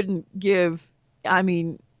couldn't give. I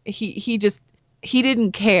mean, he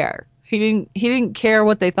didn't care. He didn't care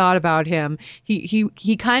what they thought about him.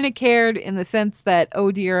 He kind of cared in the sense that,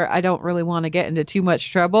 oh dear, I don't really want to get into too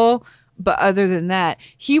much trouble. But other than that,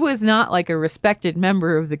 he was not like a respected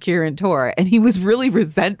member of the Kirin Tor, and he was really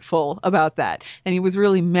resentful about that, and he was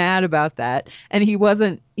really mad about that, and he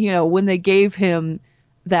wasn't, when they gave him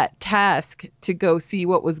that task to go see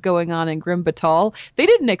what was going on in Grim Batal, they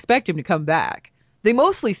didn't expect him to come back. They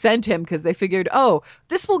mostly sent him because they figured, oh,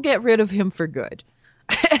 this will get rid of him for good.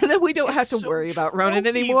 And then we don't have to worry about Ronan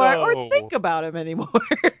anymore or think about him anymore.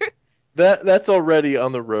 That's already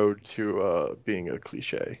on the road to being a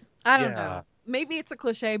cliche. I don't know. Maybe it's a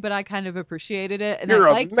cliche, but I kind of appreciated it. And You're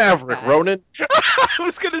I a liked maverick, Ronan. I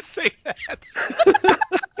was going to say that.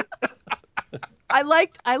 I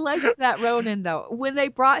liked that Ronan, though. When they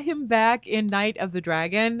brought him back in Night of the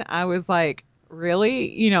Dragon, I was like,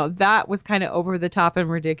 really? That was kind of over the top and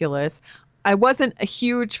ridiculous. I wasn't a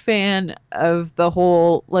huge fan of the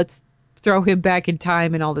whole let's throw him back in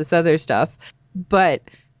time and all this other stuff. But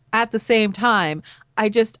at the same time,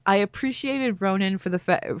 I appreciated Ronan for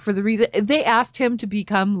the reason they asked him to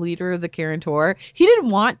become leader of the Kirin Tor. He didn't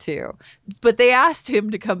want to, but they asked him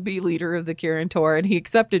to come be leader of the Kirin Tor, and he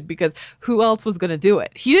accepted because who else was going to do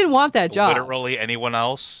it? He didn't want that job. Literally anyone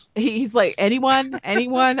else. He's like, anyone.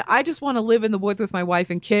 I just want to live in the woods with my wife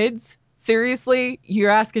and kids. Seriously,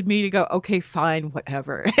 you're asking me to go, okay, fine,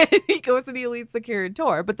 whatever. And he goes and he leads the Kirin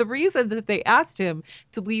Tor. But the reason that they asked him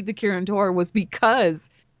to lead the Kirin Tor was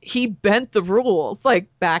because he bent the rules like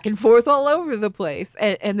back and forth all over the place.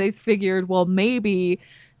 And they figured, well, maybe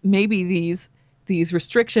these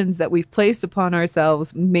restrictions that we've placed upon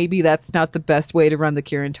ourselves, maybe that's not the best way to run the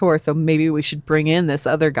Kirin Tor. So maybe we should bring in this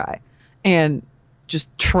other guy and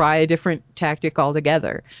just try a different tactic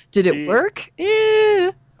altogether. Did it work?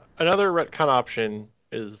 Another retcon option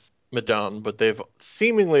is Madone, but they've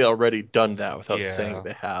seemingly already done that without saying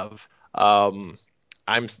they have.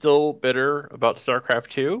 I'm still bitter about StarCraft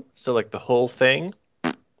 2, so like the whole thing,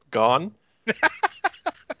 gone. You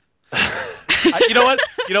know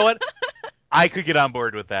what? I could get on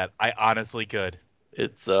board with that. I honestly could.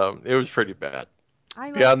 It was pretty bad.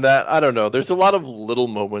 Beyond that, I don't know. There's a lot of little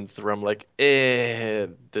moments where I'm like,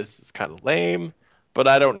 this is kind of lame, but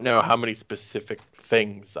I don't know how many specific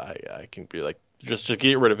things I can be like, just to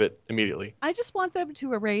get rid of it immediately. I just want them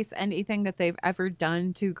to erase anything that they've ever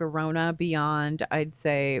done to Garona beyond, I'd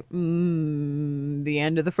say, the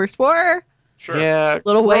end of the First War. Sure. Yeah, a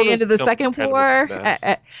little way into the Second War.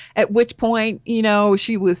 At which point,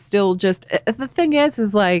 she was still just. The thing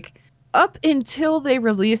is like, up until they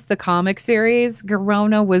released the comic series,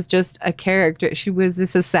 Garona was just a character. She was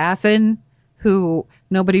this assassin who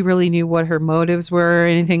nobody really knew what her motives were or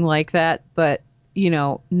anything like that. But,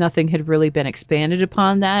 nothing had really been expanded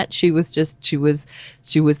upon that. She was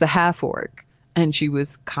the half-orc. And she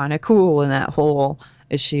was kind of cool in that whole,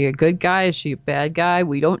 is she a good guy? Is she a bad guy?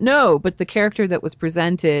 We don't know. But the character that was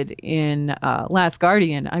presented in Last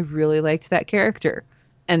Guardian, I really liked that character.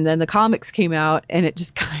 And then the comics came out and it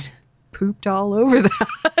just kind of pooped all over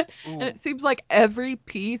that. And it seems like every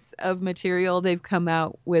piece of material they've come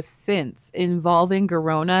out with since involving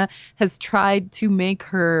Garona has tried to make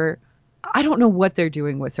her. I don't know what they're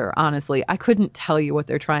doing with her, honestly. I couldn't tell you what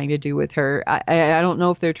they're trying to do with her. I don't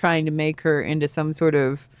know if they're trying to make her into some sort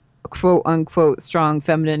of quote unquote strong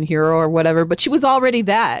feminine hero or whatever, but she was already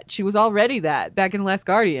that. She was already that back in Last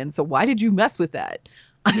Guardian. So why did you mess with that?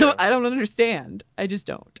 I don't understand. I just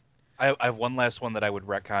don't. I have one last one that I would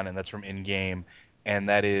retcon, and that's from in-game, and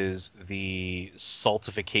that is the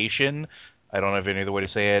saltification, I don't have any other way to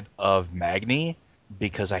say it, of Magni,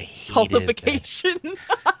 because I hated saltification.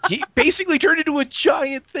 He basically turned into a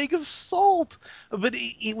giant thing of salt, but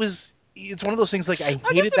it's one of those things like I hated that.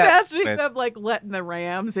 I'm just imagining them like letting the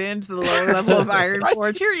Rams into the lower level of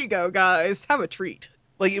Ironforge. Here you go, guys. Have a treat.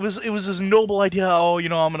 Like it was this noble idea. Oh,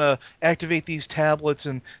 I'm gonna activate these tablets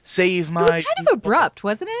and save my. It was kind of abrupt,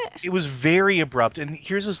 wasn't it? It was very abrupt. And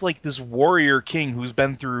here's this warrior king who's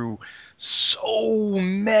been through so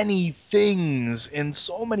many things and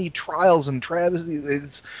so many trials and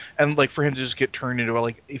travesties, and like for him to just get turned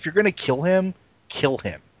into if you're gonna kill him, kill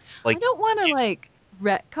him. I don't want to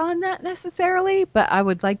retcon that necessarily, but I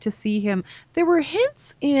would like to see him. There were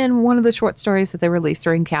hints in one of the short stories that they released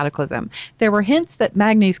during Cataclysm. There were hints that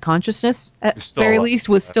Magni's consciousness, at very least,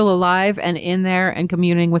 was still alive and in there and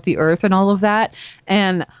communing with the earth and all of that.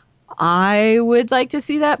 And I would like to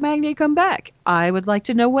see that Magni come back. I would like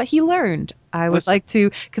to know what he learned. I would like to,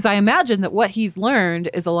 because I imagine that what he's learned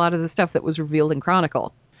is a lot of the stuff that was revealed in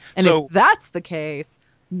Chronicle. And if that's the case,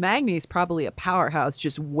 Magni's probably a powerhouse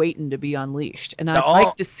just waiting to be unleashed. And I'd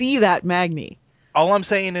like to see that Magni. All I'm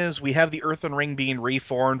saying is we have the Earthen Ring being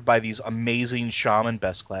reformed by these amazing shaman,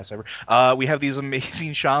 best class ever. We have these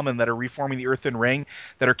amazing shaman that are reforming the Earthen Ring,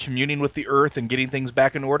 that are communing with the earth and getting things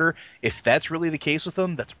back in order. If that's really the case with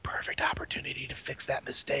them, that's a perfect opportunity to fix that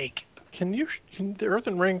mistake. Can the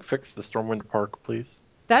Earthen Ring fix the Stormwind Park, please?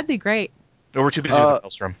 That'd be great. No, we're too busy with the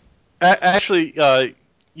Maelstrom. Actually,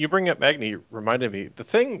 you bring up Magni reminded me.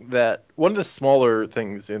 One of the smaller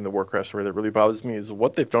things in the Warcraft story that really bothers me is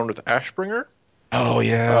what they've done with Ashbringer. Oh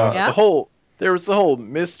yeah. There was the whole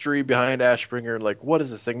mystery behind Ashbringer, like what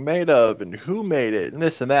is this thing made of and who made it and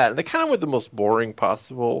this and that. And they kind of went the most boring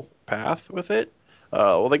possible path with it.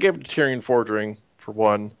 They gave it to Tyrion Fordring for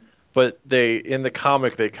one, but in the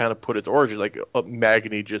comic they kind of put its origin like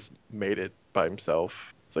Magni just made it by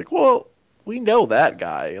himself. It's like, well, we know that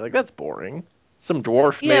guy. Like that's boring. Some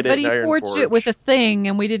dwarf made it. Yeah, but he forged it with a thing,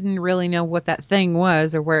 and we didn't really know what that thing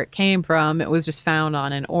was or where it came from. It was just found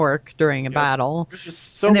on an orc during a battle. There's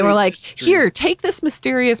just so and they were like, mysteries. "Here, take this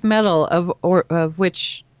mysterious metal of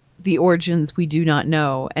which the origins we do not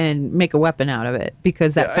know and make a weapon out of it,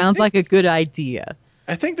 because that Yeah, sounds like a good idea.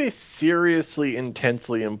 I think they seriously,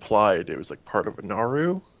 intensely implied it was like part of a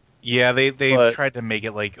Naru. Yeah, they've But tried to make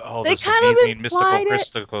it like, oh, They this kind of amazing mystical implied it.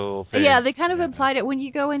 Christical Yeah, thing. they kind of Yeah. implied it when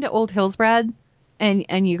you go into Old Hillsbrad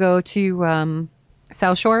and you go to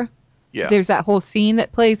South Shore. yeah, There's that whole scene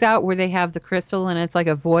that plays out where they have the crystal and it's like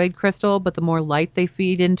a void crystal, but the more light they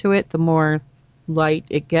feed into it, the more light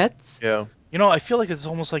it gets. yeah. You know, I feel like it's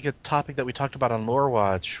almost like a topic that we talked about on Lore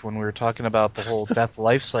Watch when we were talking about the whole death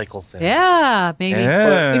life cycle thing. Yeah, maybe.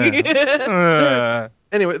 Yeah.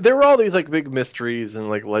 Anyway, there were all these like big mysteries and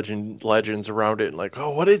like legends around it, and like, oh,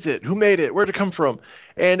 what is it? Who made it? Where'd it come from?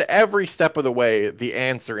 And every step of the way, the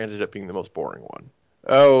answer ended up being the most boring one.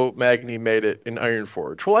 Oh, Magni made it in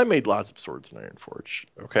Ironforge. Well, I made lots of swords in Ironforge.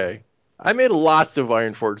 Okay, I made lots of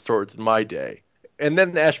Ironforge swords in my day. And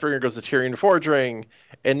then the Ashbringer goes to Tyrion Forge Ring,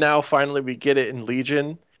 and now finally we get it in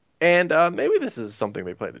Legion. And maybe this is something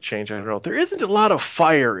they plan to change. I don't know. There isn't a lot of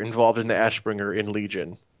fire involved in the Ashbringer in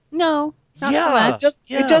Legion. No, not so Yeah. much.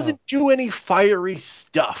 It doesn't do any fiery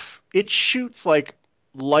stuff. It shoots like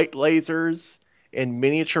light lasers and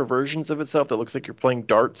miniature versions of itself that looks like you're playing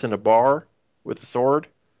darts in a bar with a sword,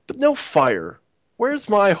 but no fire. Where's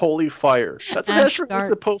my holy fire? That's what Ash Ashbringer's Dart.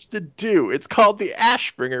 supposed to do. It's called the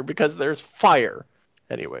Ashbringer because there's fire.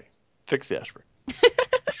 Anyway, fix the Ashbringer.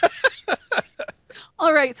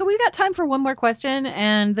 All right, so we've got time for one more question,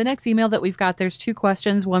 and the next email that we've got, there's two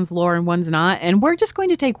questions, one's lore and one's not, and we're just going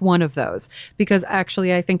to take one of those because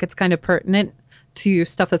actually I think it's kind of pertinent to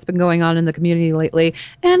stuff that's been going on in the community lately,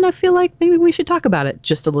 and I feel like maybe we should talk about it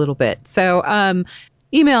just a little bit. So,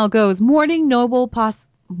 email goes, Morning Noble Podcastians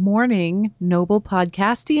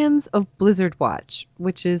of Blizzard Watch,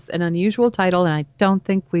 which is an unusual title, and I don't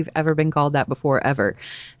think we've ever been called that before, ever.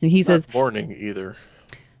 And he It's says, not morning either.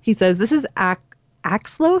 this is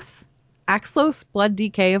Axlos, Blood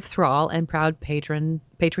DK of Thrall and proud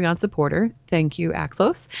Patreon supporter. Thank you,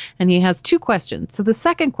 Axlos. And he has two questions. So the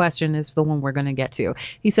second question is the one we're going to get to.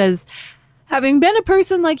 He says, having been a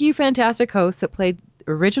person like you fantastic hosts that played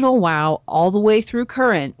original WoW all the way through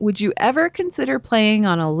current, would you ever consider playing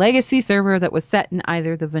on a legacy server that was set in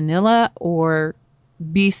either the vanilla or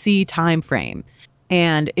BC time frame?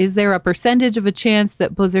 And is there a percentage of a chance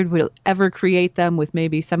that Blizzard will ever create them with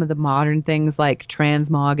maybe some of the modern things like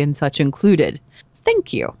transmog and such included?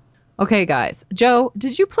 Thank you. Okay, guys. Joe,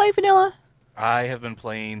 did you play vanilla? I have been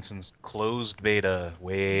playing since closed beta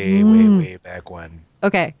way, way, Mm. way back when.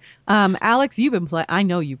 Okay. Alex, you've been playing. I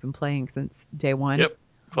know you've been playing since day one. Yep,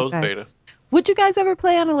 closed Okay. beta. Would you guys ever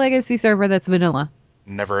play on a legacy server that's vanilla?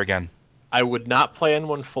 Never again. I would not play on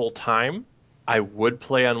one full time. I would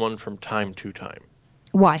play on one from time to time.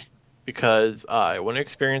 Why? Because I want to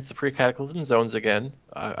experience the pre-cataclysm zones again.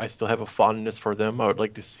 I still have a fondness for them. I would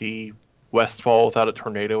like to see Westfall without a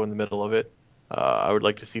tornado in the middle of it. I would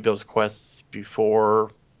like to see those quests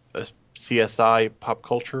before a CSI pop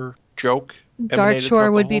culture joke emanated Darkshore throughout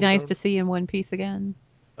the would be whole nice zone. to see in One Piece again.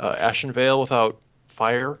 Ashen Vale without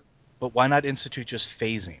fire. But why not institute just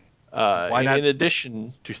phasing? Why And not? in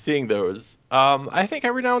addition to seeing those, I think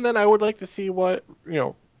every now and then I would like to see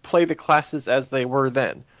play the classes as they were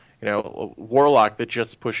then. A warlock that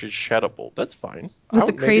just pushes Shadow Bolt. That's fine. With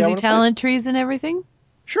the Maybe I crazy want to play. talent trees and everything?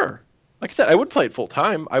 Sure. Like I said, I would play it full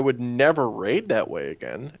time. I would never raid that way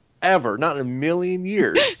again. Ever. Not in a million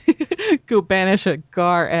years. Go banish a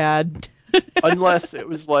Gar ad. Unless it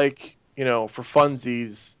was like, for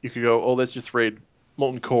funsies, you could go, oh, let's just raid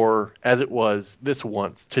Molten Core as it was this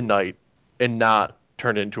once tonight and not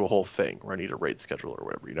turn it into a whole thing where I need a raid schedule or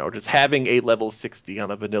whatever. Just having a level 60 on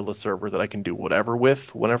a vanilla server that I can do whatever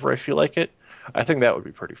with whenever I feel like it, I think that would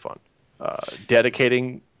be pretty fun.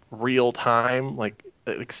 Dedicating real time, like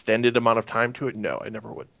an extended amount of time to it, no, I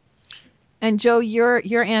never would. And Joe, your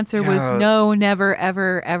answer was Yeah. no, never,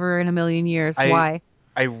 ever, ever in a million years. Why?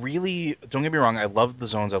 I really, don't get me wrong, I loved the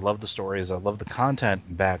zones, I loved the stories, I loved the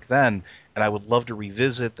content back then, and I would love to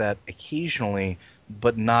revisit that occasionally,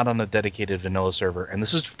 but not on a dedicated vanilla server. And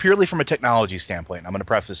this is purely from a technology standpoint. I'm going to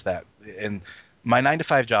preface that. In my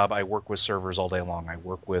 9-to-5 job, I work with servers all day long. I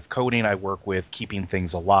work with coding, I work with keeping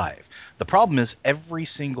things alive. The problem is every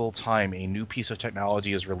single time a new piece of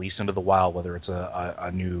technology is released into the wild, whether it's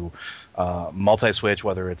a new multi-switch,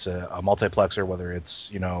 whether it's a multiplexer, whether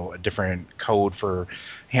it's a different code for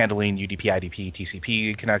handling UDP, IDP,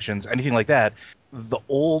 TCP connections, anything like that, the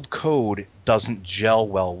old code doesn't gel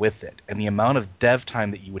well with it. And the amount of dev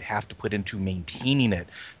time that you would have to put into maintaining it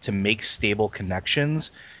to make stable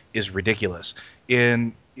connections is ridiculous.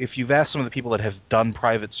 If you've asked some of the people that have done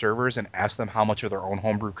private servers and asked them how much of their own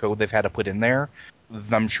homebrew code they've had to put in there,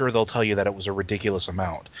 I'm sure they'll tell you that it was a ridiculous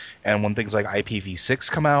amount. And when things like IPv6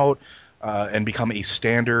 come out and become a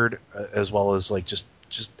standard, as well as like just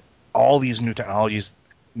all these new technologies,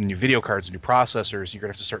 new video cards, new processors, you're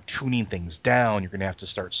gonna have to start tuning things down. You're gonna have to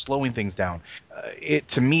start slowing things down. It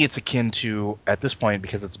to me, it's akin to at this point,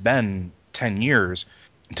 because it's been 10 years,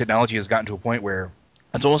 technology has gotten to a point where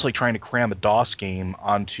it's almost like trying to cram a DOS game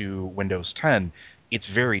onto Windows 10. It's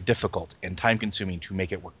very difficult and time consuming to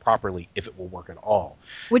make it work properly, if it will work at all.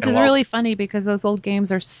 Which And is while really funny because those old games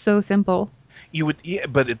are so simple. you would, yeah,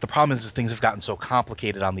 but the problem is things have gotten so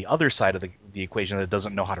complicated on the other side of the equation that it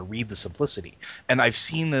doesn't know how to read the simplicity. And I've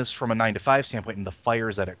seen this from a 9 to 5 standpoint and the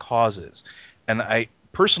fires that it causes. And I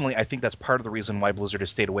personally, I think that's part of the reason why Blizzard has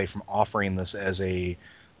stayed away from offering this as a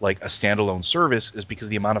standalone service, is because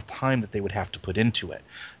the amount of time that they would have to put into it.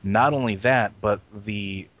 Not only that, but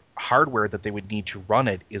the hardware that they would need to run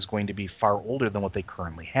it is going to be far older than what they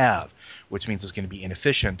currently have, which means it's going to be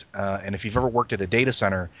inefficient. And if you've ever worked at a data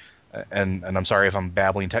center, and I'm sorry if I'm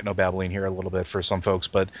techno babbling here a little bit for some folks,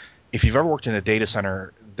 but if you've ever worked in a data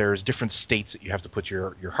center, there's different states that you have to put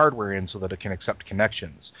your hardware in so that it can accept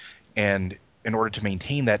connections. And in order to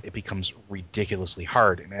maintain that, it becomes ridiculously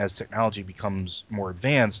hard. And as technology becomes more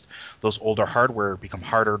advanced, those older hardware become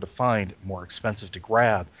harder to find, more expensive to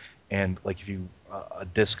grab. And like if you a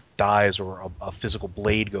disk dies or a physical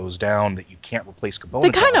blade goes down that you can't replace They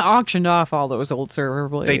components kind of on, auctioned off all those old server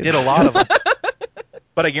blades. they did a lot of them.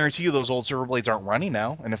 But I guarantee you those old server blades aren't running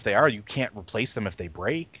now. And if they are, you can't replace them if they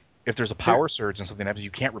break. If there's a power surge and something happens,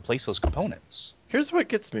 you can't replace those components. Here's what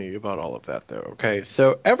gets me about all of that, though. Okay,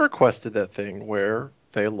 so EverQuest did that thing where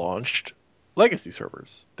they launched legacy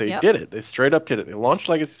servers. They did it. They straight up did it. They launched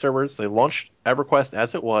legacy servers. They launched EverQuest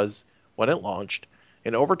as it was when it launched,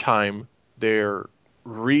 and over time they're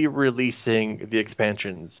re-releasing the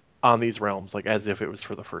expansions on these realms like as if it was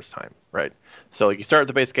for the first time, right? So like you start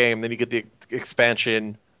the base game, then you get the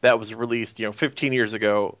expansion that was released, 15 years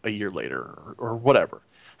ago, a year later, or whatever.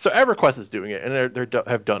 So EverQuest is doing it, and they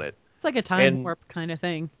have done it. It's like a time warp kind of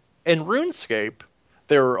thing. In RuneScape,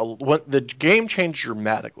 the game changed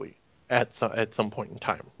dramatically at some point in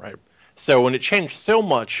time, right? So when it changed so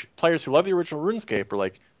much, players who love the original RuneScape were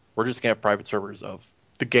like, "We're just gonna have private servers of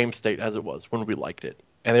the game state as it was when we liked it,"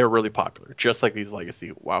 and they were really popular, just like these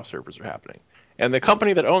legacy WoW servers are happening. And the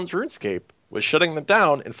company that owns RuneScape was shutting them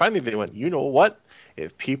down, and finally they went, "You know what?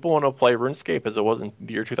 If people want to play RuneScape as it was in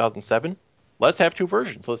the year 2007, let's have two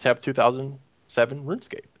versions. Let's have 2007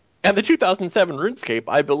 RuneScape." And the 2007 RuneScape,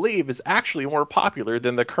 I believe, is actually more popular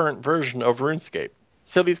than the current version of RuneScape.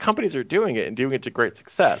 So these companies are doing it and doing it to great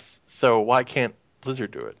success. So why can't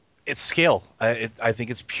Blizzard do it? It's scale. I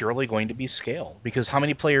think it's purely going to be scale, because how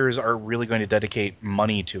many players are really going to dedicate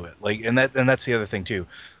money to it? And that's the other thing too.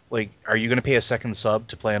 Like, are you going to pay a second sub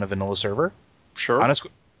to play on a vanilla server? Sure.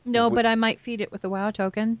 No, but I might feed it with a WoW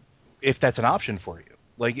token. If that's an option for you.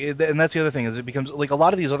 And that's the other thing, is it becomes like a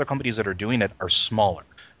lot of these other companies that are doing it are smaller,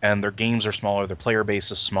 and their games are smaller, their player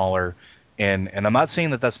base is smaller, and I'm not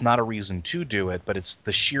saying that that's not a reason to do it, but it's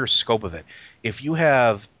the sheer scope of it. If you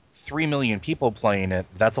have 3 million people playing it,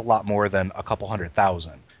 that's a lot more than a couple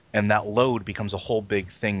 100,000, and that load becomes a whole big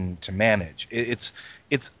thing to manage. It's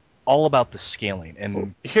all about the scaling,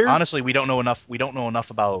 and honestly, we don't know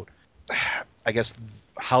enough about, I guess,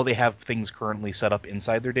 how they have things currently set up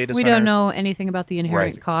inside their data centers. We don't know anything about the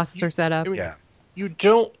inherent costs or setup. Yeah. You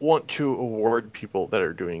don't want to award people that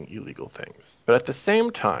are doing illegal things. But at the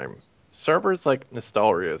same time, servers like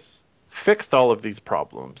Nostalrius fixed all of these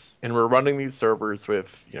problems, and we're running these servers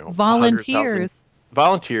with, volunteers,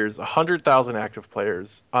 100,000 active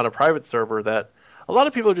players on a private server that a lot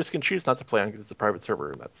of people just can choose not to play on because it's a private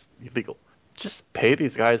server and that's illegal. Just pay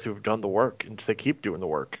these guys who've done the work and say keep doing the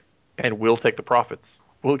work, and we'll take the profits.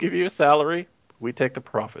 We'll give you a salary. We take the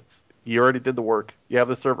profits. You already did the work. You have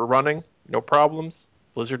the server running. No problems.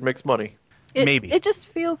 Blizzard makes money. Maybe. It just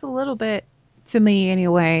feels a little bit, to me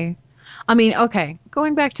anyway. I mean, okay,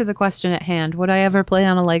 going back to the question at hand, would I ever play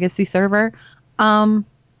on a legacy server?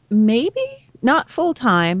 Maybe. Not full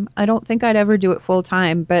time. I don't think I'd ever do it full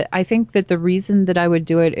time, but I think that the reason that I would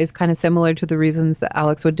do it is kind of similar to the reasons that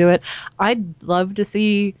Alex would do it. I'd love to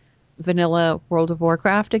see vanilla World of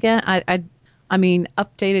Warcraft again. I mean,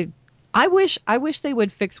 updated. I wish they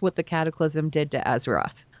would fix what the Cataclysm did to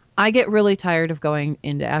Azeroth. I get really tired of going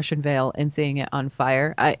into Ashen Vale and seeing it on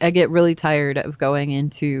fire. I get really tired of going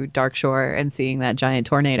into Darkshore and seeing that giant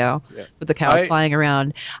tornado with the cows flying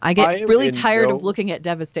around. I get really tired of looking at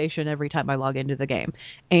devastation every time I log into the game.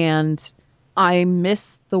 And I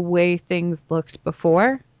miss the way things looked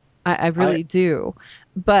before. I really do.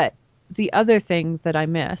 But the other thing that I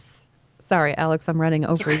miss Sorry, Alex, I'm running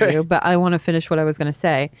over okay. you, but I want to finish what I was going to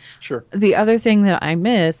say. Sure. The other thing that I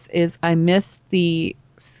miss is I miss the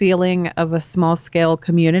feeling of a small scale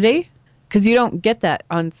community, because you don't get that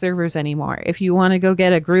on servers anymore. If you want to go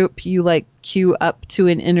get a group, you like queue up to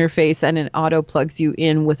an interface and it auto plugs you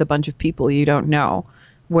in with a bunch of people you don't know.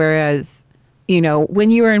 Whereas,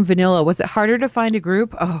 when you were in vanilla, was it harder to find a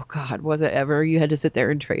group? Oh God, was it ever? You had to sit there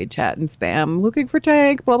and trade chat and spam looking for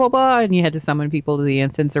tank, blah blah blah, and you had to summon people to the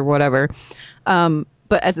instance or whatever.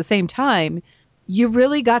 But at the same time, you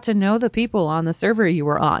really got to know the people on the server you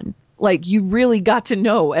were on. Like, you really got to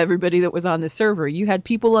know everybody that was on the server. You had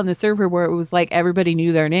people on the server where it was like everybody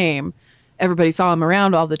knew their name. Everybody saw them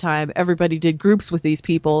around all the time. Everybody did groups with these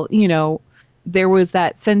people. There was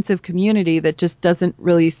that sense of community that just doesn't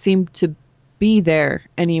really seem to be there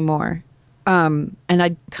anymore. And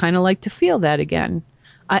I'd kind of like to feel that again.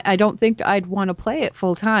 I don't think I'd want to play it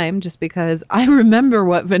full time just because I remember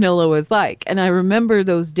what vanilla was like. And I remember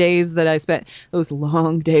those days that I spent, those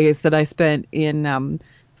long days that I spent in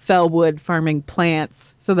Fellwood farming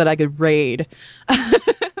plants so that I could raid.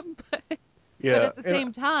 but Yeah, at the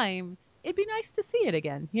same time, it'd be nice to see it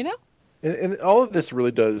again, and all of this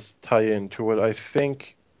really does tie into what I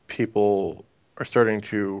think people are starting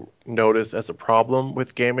to notice as a problem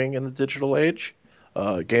with gaming in the digital age,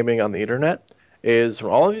 gaming on the internet, is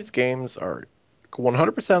when all of these games are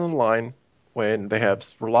 100% online, when they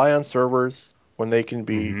rely on servers, when they can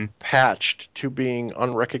be Mm-hmm. patched to being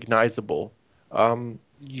unrecognizable,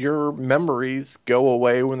 your memories go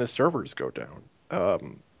away when the servers go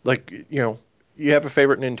down. Like, you have a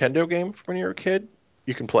favorite Nintendo game from when you were a kid,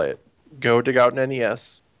 you can play it. Go dig out an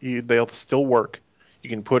NES. They'll still work. You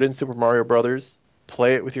can put in Super Mario Brothers,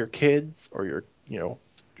 play it with your kids or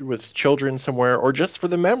with children somewhere, or just for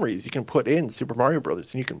the memories. You can put in Super Mario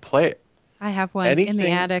Brothers and you can play it. I have one in the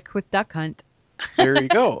Anything. attic with Duck Hunt. There you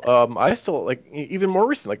go. I still like even more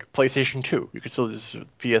recent, like PlayStation 2. You could still do this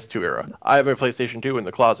with PS2 era. I have my PlayStation 2 in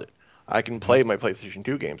the closet. I can Mm-hmm. play my PlayStation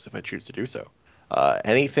 2 games if I choose to do so.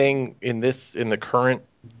 Anything in the current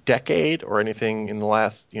decade or anything in the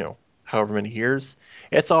last, however many years,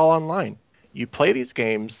 it's all online. You play these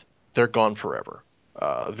games, they're gone forever.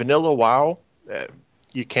 Vanilla WoW, uh,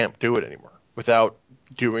 you can't do it anymore without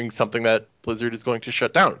doing something that Blizzard is going to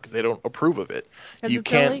shut down because they don't approve of it. Because You it's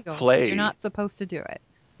can't illegal. You're play not supposed to do it.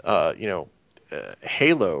 uh, you know,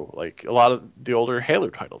 Halo, like a lot of the older Halo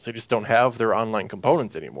titles, they just don't have their online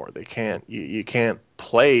components anymore. They can't, you can't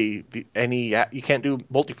play you can't do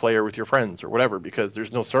multiplayer with your friends or whatever because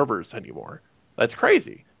there's no servers anymore. That's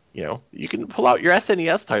crazy. You can pull out your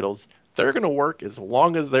SNES titles; they're going to work as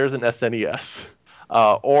long as there's an SNES,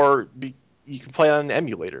 you can play on an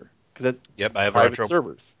emulator because that's Yep, I have a private retro.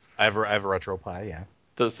 servers. I have a retro pie. Yeah.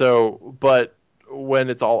 But when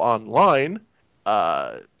it's all online,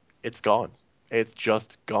 uh, it's gone. It's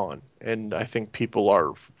just gone. And I think people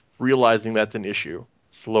are realizing that's an issue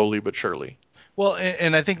slowly but surely. Well,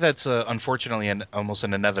 and I think that's unfortunately almost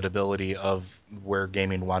an inevitability of where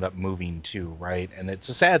gaming wound up moving to, right? And it's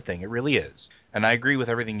a sad thing. It really is. And I agree with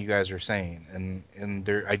everything you guys are saying. And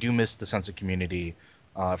there, I do miss the sense of community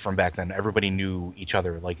from back then. Everybody knew each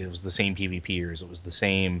other. Like it was the same PvPers. It was the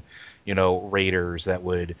same, raiders that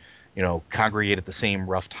would, congregate at the same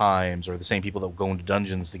rough times, or the same people that would go into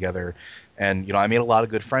dungeons together. And I made a lot of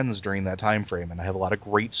good friends during that time frame, and I have a lot of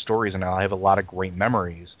great stories, and I have a lot of great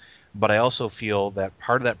memories. But I also feel that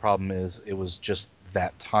part of that problem is it was just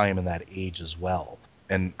that time and that age as well.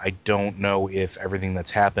 And I don't know if everything that's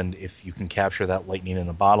happened, if you can capture that lightning in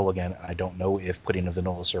a bottle again. I don't know if putting a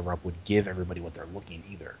vanilla server up would give everybody what they're looking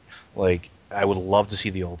either. Like, I would love to see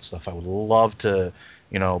the old stuff. I would love to,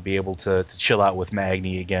 be able to chill out with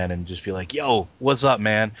Magni again and just be like, yo, what's up,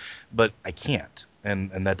 man? But I can't.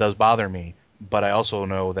 And that does bother me. But I also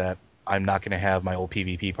know that I'm not going to have my old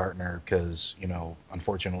PvP partner because,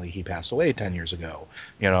 unfortunately he passed away 10 years ago,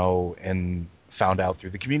 and found out through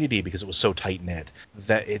the community because it was so tight knit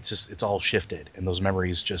that it's all shifted. And those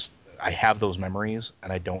memories I have those memories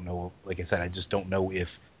and I don't know, like I said, I just don't know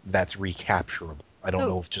if that's recapturable. I don't So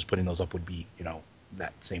know if just putting those up would be,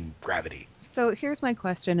 that same gravity. So here's my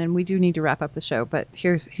question, and we do need to wrap up the show, but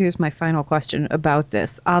here's my final question about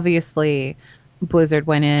this. Obviously, Blizzard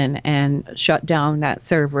went in and shut down that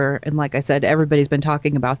server, and like I said, everybody's been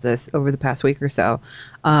talking about this over the past week or so.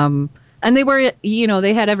 And they were,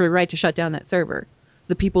 they had every right to shut down that server.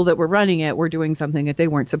 The people that were running it were doing something that they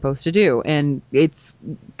weren't supposed to do, and it's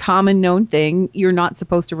common known thing. You're not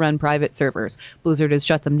supposed to run private servers. Blizzard has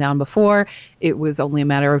shut them down before. It was only a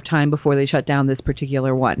matter of time before they shut down this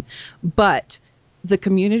particular one. But the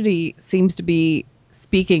community seems to be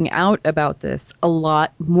speaking out about this a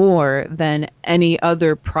lot more than any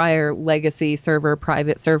other prior legacy server,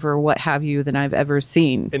 private server, what have you, than I've ever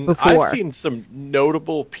seen And I've before. seen some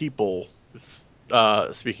notable people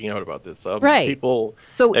speaking out about this. Right. People,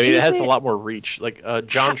 So I mean, it is has a it? lot more reach. Like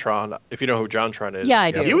JonTron, if you know who JonTron Yeah, I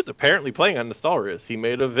is, do. he was apparently playing on Nostalrius. He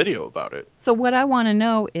made a video about it. So what I want to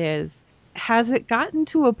know is, has it gotten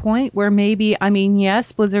to a point where maybe, I mean,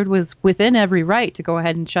 yes, Blizzard was within every right to go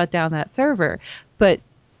ahead and shut down that server, but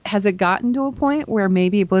has it gotten to a point where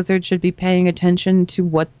maybe Blizzard should be paying attention to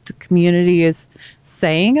what the community is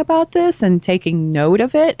saying about this and taking note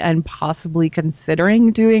of it and possibly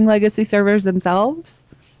considering doing legacy servers themselves?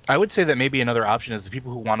 I would say that maybe another option is the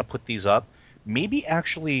people who want to put these up, maybe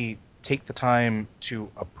actually take the time to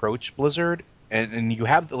approach Blizzard. And you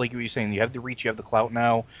have, like you were saying, you have the reach, you have the clout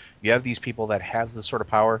now, you have these people that have this sort of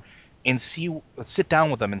power, and sit down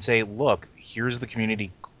with them and say, look, here's the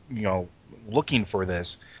community, looking for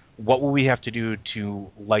this. What will we have to do to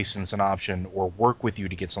license an option or work with you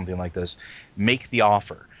to get something like this? Make the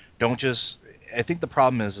offer. Don't just. I think the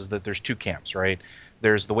problem is that there's two camps, right?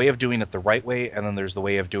 There's the way of doing it the right way, and then there's the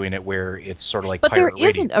way of doing it where it's sort of like But there pirate radio.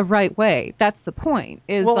 isn't a right way. That's the point.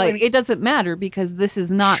 Is Well, I like mean, it doesn't matter because this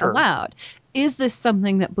is not sure. allowed. Is this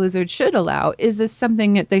something that Blizzard should allow? Is this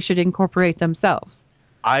something that they should incorporate themselves?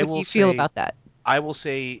 I What do will you feel say, about that? I will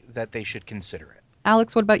say that they should consider it.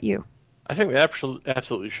 Alex, what about you? I think they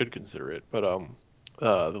absolutely should consider it. But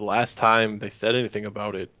the last time they said anything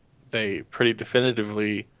about it, they pretty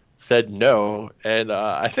definitively said no, and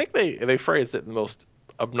I think they phrased it in the most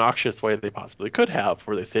obnoxious way they possibly could have,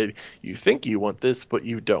 where they said, "You think you want this, but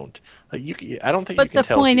you don't." I don't think you But can the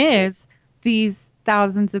tell point people. is, these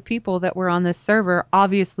thousands of people that were on this server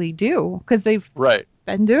obviously do because they've Right.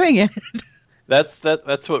 been doing it. That's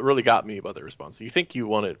what really got me about the response. You think you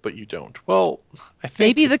want it, but you don't. Well, I think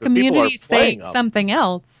Maybe if the the people are community's saying playing them, something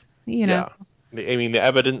else, you know. yeah. I mean, the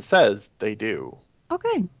evidence says they do.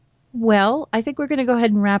 Okay. Well, I think we're going to go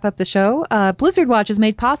ahead and wrap up the show. Blizzard Watch is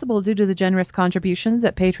made possible due to the generous contributions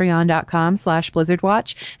at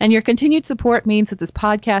patreon.com/BlizzardWatch. And your continued support means that this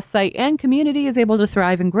podcast site and community is able to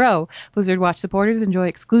thrive and grow. Blizzard Watch supporters enjoy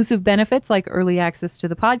exclusive benefits like early access to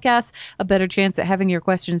the podcast, a better chance at having your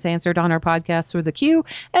questions answered on our podcast through the queue,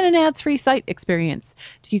 and an ads-free site experience.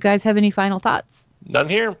 Do you guys have any final thoughts? None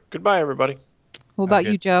here. Goodbye, everybody. What about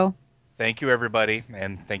Okay. you, Joe? Thank you, everybody,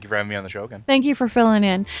 and thank you for having me on the show again. Thank you for filling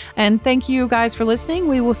in. And thank you guys for listening.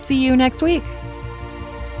 We will see you next week.